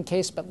American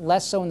case, but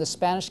less so in the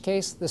Spanish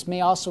case. This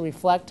may also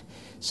reflect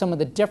some of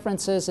the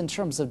differences in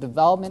terms of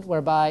development,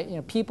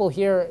 whereby people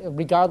here,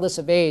 regardless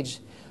of age,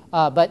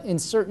 but in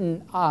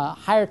certain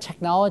higher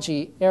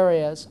technology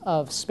areas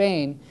of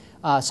Spain,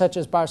 such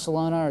as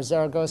Barcelona or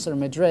Zaragoza or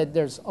Madrid,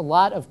 there's a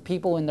lot of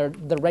people in their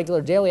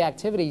regular daily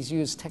activities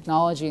use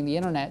technology and the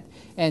internet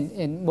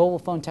and mobile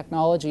phone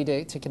technology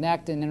to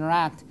connect and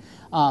interact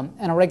on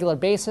a regular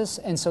basis,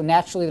 and so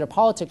naturally their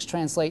politics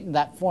translate in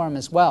that form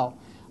as well.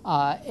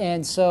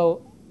 And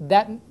so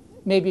that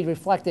may be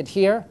reflected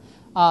here.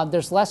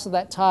 There's less of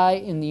that tie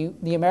in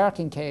the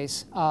American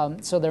case,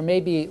 so there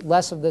may be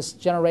less of this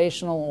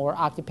generational or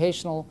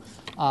occupational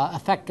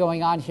effect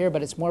going on here,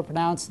 but it's more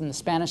pronounced in the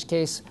Spanish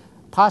case,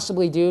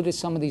 possibly due to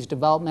some of these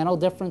developmental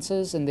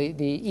differences and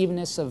the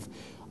evenness of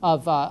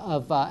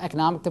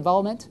economic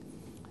development.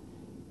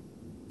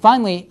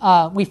 Finally,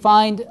 we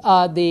find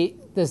the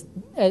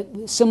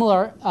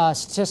similar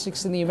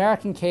statistics in the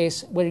American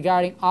case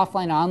regarding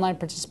offline and online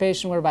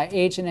participation, whereby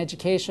age and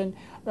education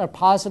are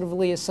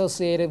positively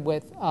associated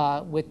with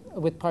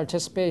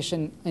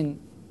participation in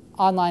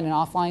online and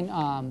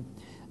offline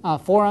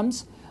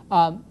forums,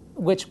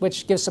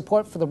 which gives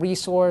support for the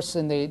resource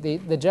and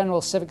the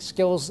general civic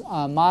skills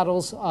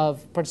models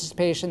of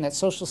participation, that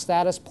social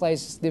status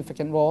plays a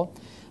significant role.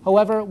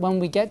 However, when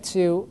we get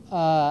to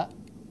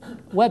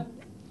Web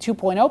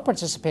 2.0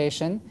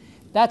 participation,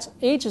 that's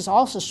age is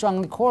also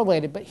strongly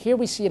correlated, but here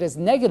we see it as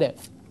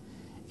negative.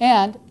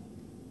 And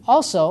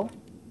also,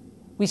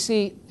 we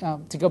see,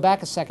 to go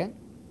back a second,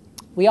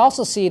 we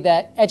also see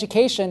that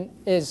education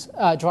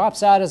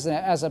drops out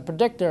as a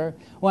predictor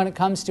when it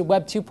comes to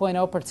Web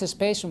 2.0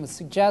 participation, which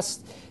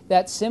suggests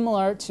that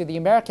similar to the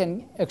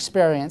American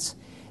experience,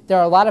 there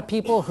are a lot of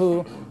people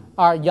who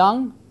are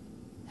young,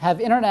 have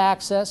internet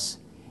access,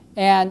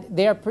 and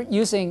they are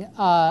using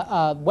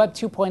Web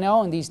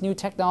 2.0 and these new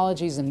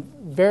technologies in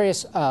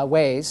various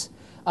ways,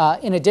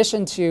 in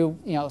addition to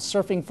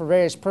surfing for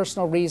various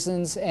personal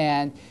reasons,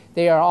 and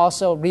they are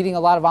also reading a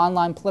lot of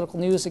online political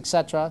news,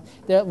 etc.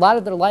 A lot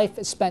of their life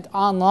is spent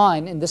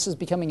online, and this is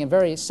becoming a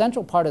very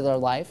central part of their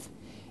life.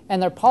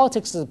 And their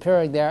politics is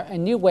appearing there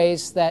in new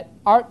ways that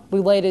aren't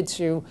related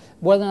to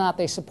whether or not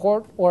they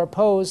support or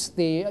oppose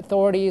the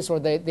authorities or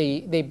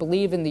they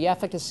believe in the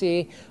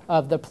efficacy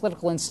of the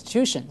political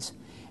institutions.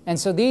 And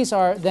so these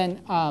are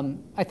then,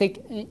 I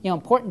think,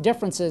 important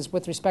differences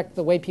with respect to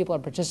the way people are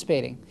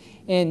participating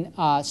in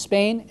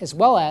Spain, as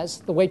well as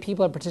the way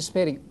people are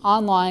participating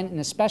online, and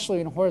especially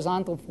in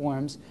horizontal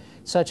forums,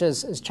 such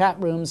as chat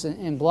rooms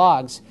and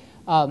blogs.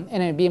 And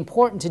it'd be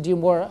important to do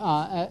more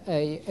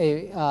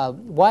a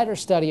wider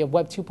study of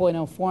Web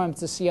 2.0 forums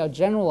to see how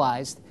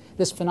generalized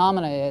this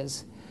phenomena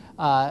is,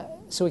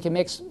 so we can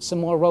make some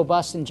more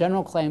robust and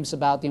general claims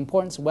about the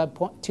importance of Web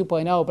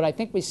 2.0. But I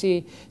think we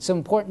see some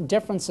important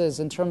differences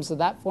in terms of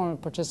that form of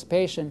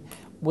participation,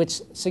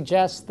 which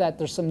suggests that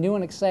there's some new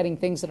and exciting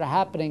things that are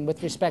happening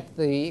with respect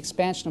to the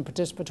expansion of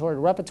participatory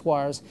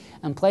repertoires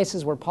and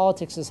places where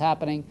politics is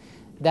happening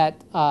that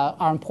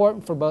are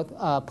important for both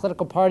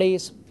political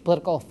parties,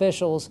 political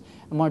officials,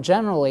 and more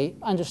generally,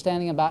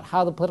 understanding about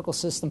how the political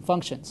system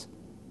functions.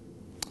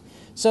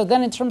 So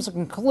then in terms of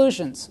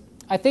conclusions,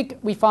 I think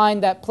we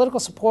find that political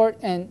support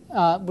and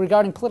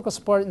regarding political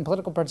support and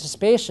political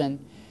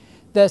participation,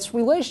 this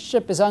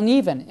relationship is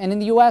uneven. And in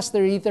the U.S.,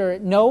 there either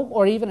no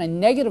or even a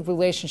negative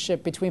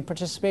relationship between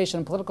participation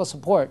and political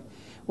support,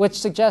 which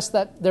suggests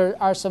that there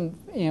are some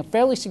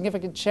fairly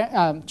significant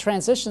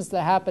transitions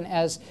that happen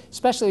as,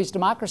 especially as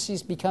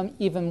democracies become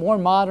even more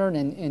modern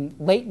and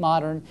late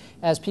modern,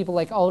 as people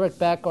like Ulrich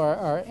Beck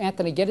or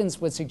Anthony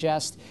Giddens would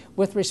suggest,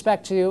 with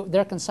respect to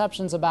their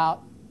conceptions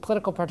about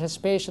political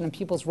participation and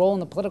people's role in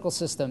the political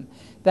system.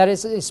 That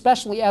is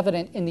especially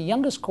evident in the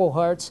youngest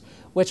cohorts,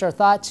 which are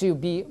thought to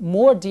be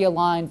more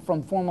de-aligned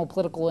from formal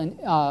political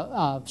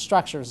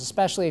structures,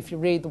 especially if you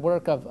read the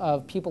work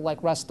of people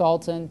like Russ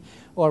Dalton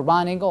or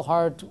Ron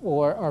Engelhardt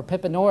or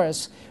Pippa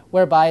Norris,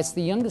 whereby it's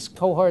the youngest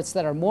cohorts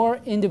that are more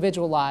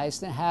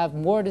individualized and have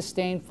more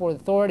disdain for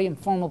authority and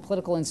formal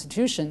political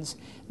institutions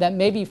that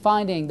may be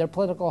finding their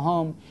political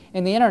home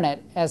in the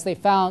internet, as they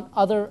found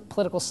other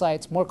political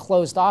sites more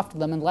closed off to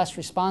them and less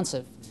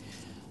responsive.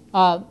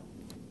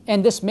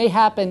 And this may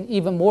happen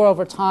even more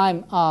over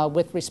time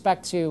with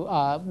respect to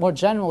more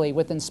generally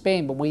within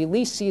Spain, but we at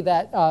least see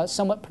that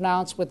somewhat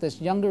pronounced with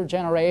this younger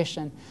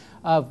generation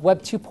of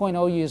Web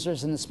 2.0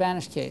 users in the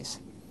Spanish case.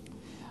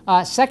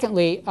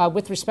 Secondly,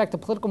 with respect to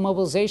political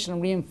mobilization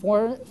and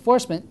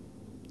reinforcement,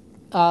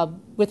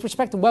 with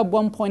respect to Web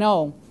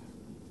 1.0,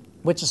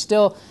 which is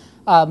still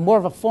more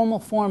of a formal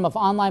form of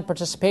online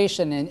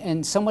participation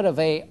and somewhat of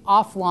a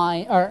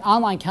offline or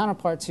online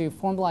counterpart to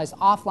formalized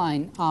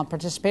offline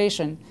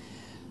participation,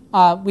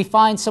 we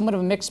find somewhat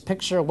of a mixed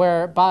picture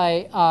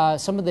whereby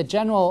some of the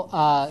general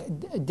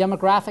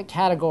demographic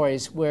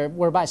categories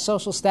whereby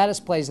social status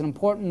plays an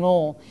important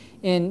role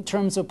in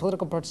terms of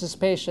political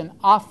participation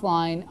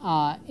offline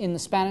in the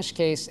Spanish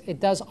case. It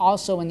does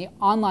also in the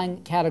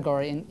online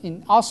category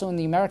and also in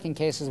the American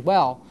case as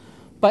well.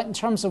 But in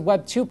terms of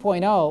Web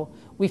 2.0,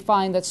 we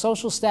find that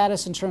social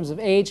status in terms of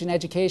age and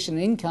education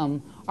and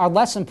income are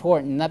less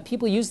important, and that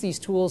people use these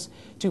tools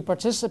to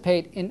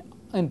participate in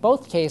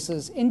both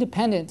cases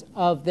independent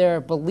of their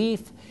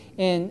belief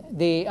in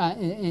the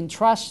in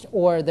trust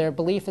or their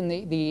belief in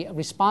the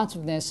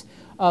responsiveness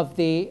of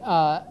the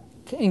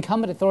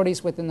incumbent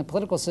authorities within the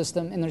political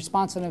system and the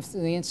responsiveness to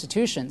the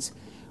institutions,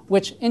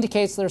 which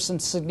indicates there's some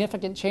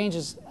significant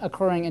changes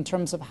occurring in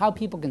terms of how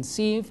people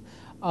conceive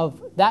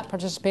of that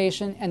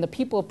participation and the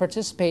people who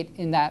participate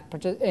in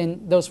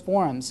those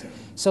forums.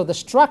 So the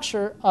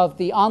structure of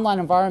the online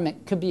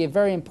environment could be a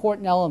very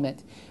important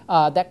element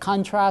that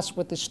contrasts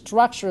with the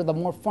structure, the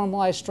more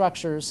formalized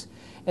structures,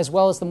 as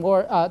well as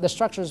the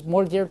structures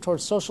more geared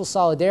towards social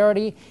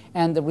solidarity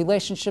and the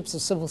relationships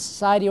of civil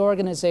society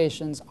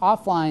organizations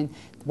offline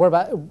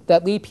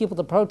that lead people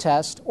to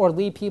protest or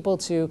lead people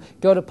to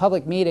go to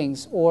public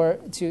meetings or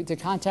to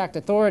contact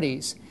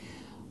authorities.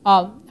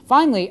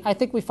 Finally, I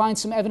think we find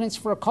some evidence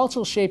for a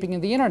cultural shaping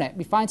of the internet.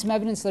 We find some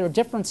evidence there are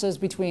differences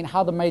between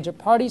how the major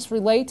parties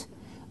relate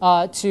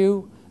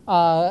to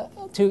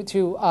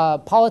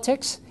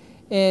politics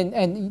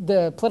and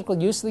the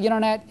political use of the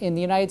internet in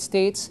the United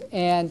States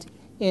and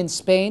in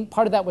Spain.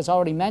 Part of that was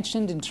already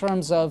mentioned in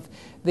terms of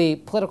the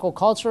political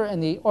culture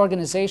and the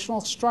organizational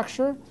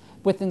structure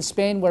within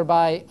Spain,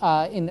 whereby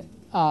in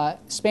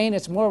Spain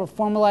it's more of a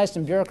formalized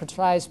and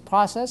bureaucratized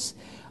process.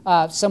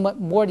 Somewhat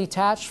more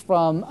detached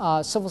from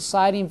civil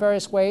society in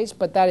various ways,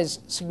 but that is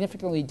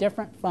significantly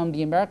different from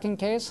the American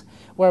case,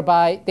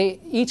 whereby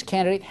each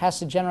candidate has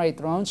to generate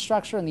their own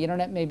structure, and the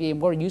internet may be a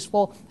more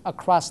useful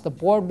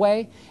across-the-board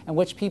way in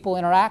which people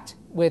interact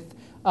with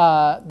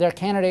their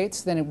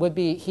candidates than it would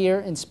be here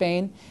in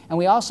Spain. And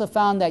we also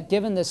found that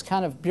given this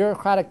kind of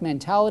bureaucratic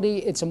mentality,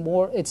 it's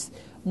more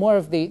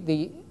of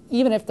the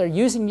even if they're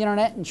using the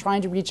internet and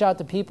trying to reach out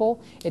to people,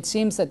 it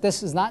seems that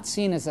this is not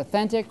seen as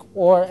authentic,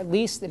 or at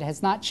least it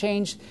has not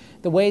changed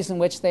the ways in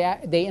which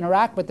they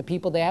interact with the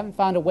people. They haven't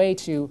found a way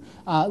to,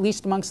 at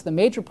least amongst the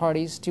major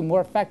parties, to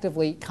more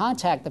effectively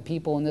contact the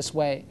people in this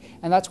way.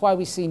 And that's why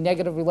we see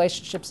negative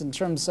relationships in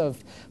terms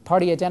of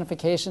party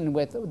identification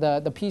with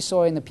the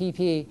PSOE and the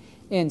PP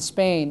in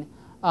Spain,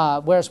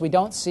 whereas we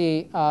don't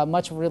see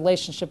much of a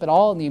relationship at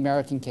all in the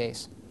American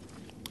case.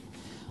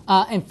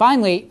 And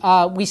finally,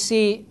 we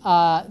see,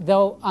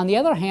 though, on the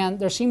other hand,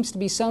 there seems to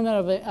be somewhat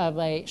of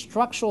a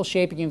structural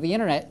shaping of the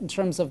internet in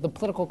terms of the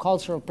political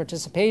culture of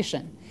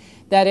participation.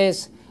 That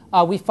is,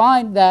 we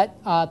find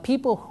that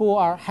people who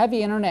are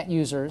heavy internet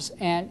users,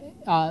 and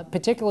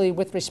particularly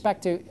with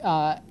respect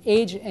to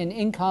age and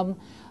income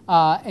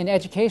and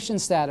education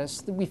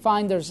status, we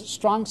find there's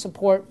strong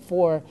support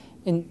for,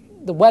 in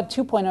the Web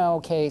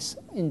 2.0 case,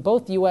 in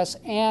both the U.S.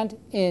 and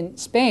in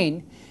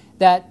Spain,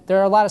 that there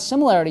are a lot of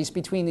similarities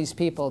between these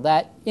people,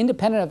 that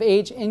independent of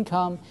age,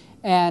 income,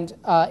 and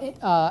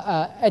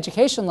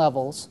education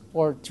levels,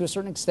 or to a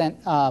certain extent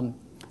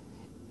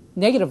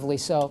negatively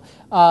so,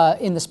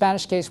 in the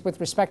Spanish case with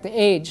respect to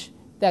age,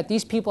 that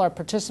these people are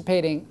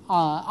participating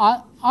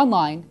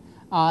online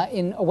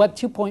in a Web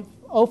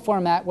 2.0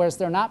 format, whereas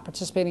they're not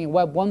participating in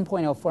Web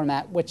 1.0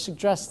 format, which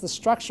suggests the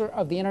structure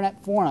of the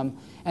internet forum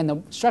and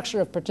the structure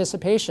of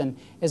participation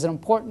is an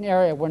important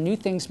area where new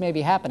things may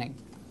be happening.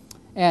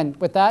 And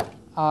with that,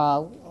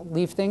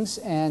 leave things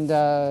and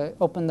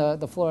open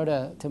the floor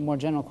to more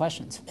general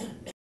questions.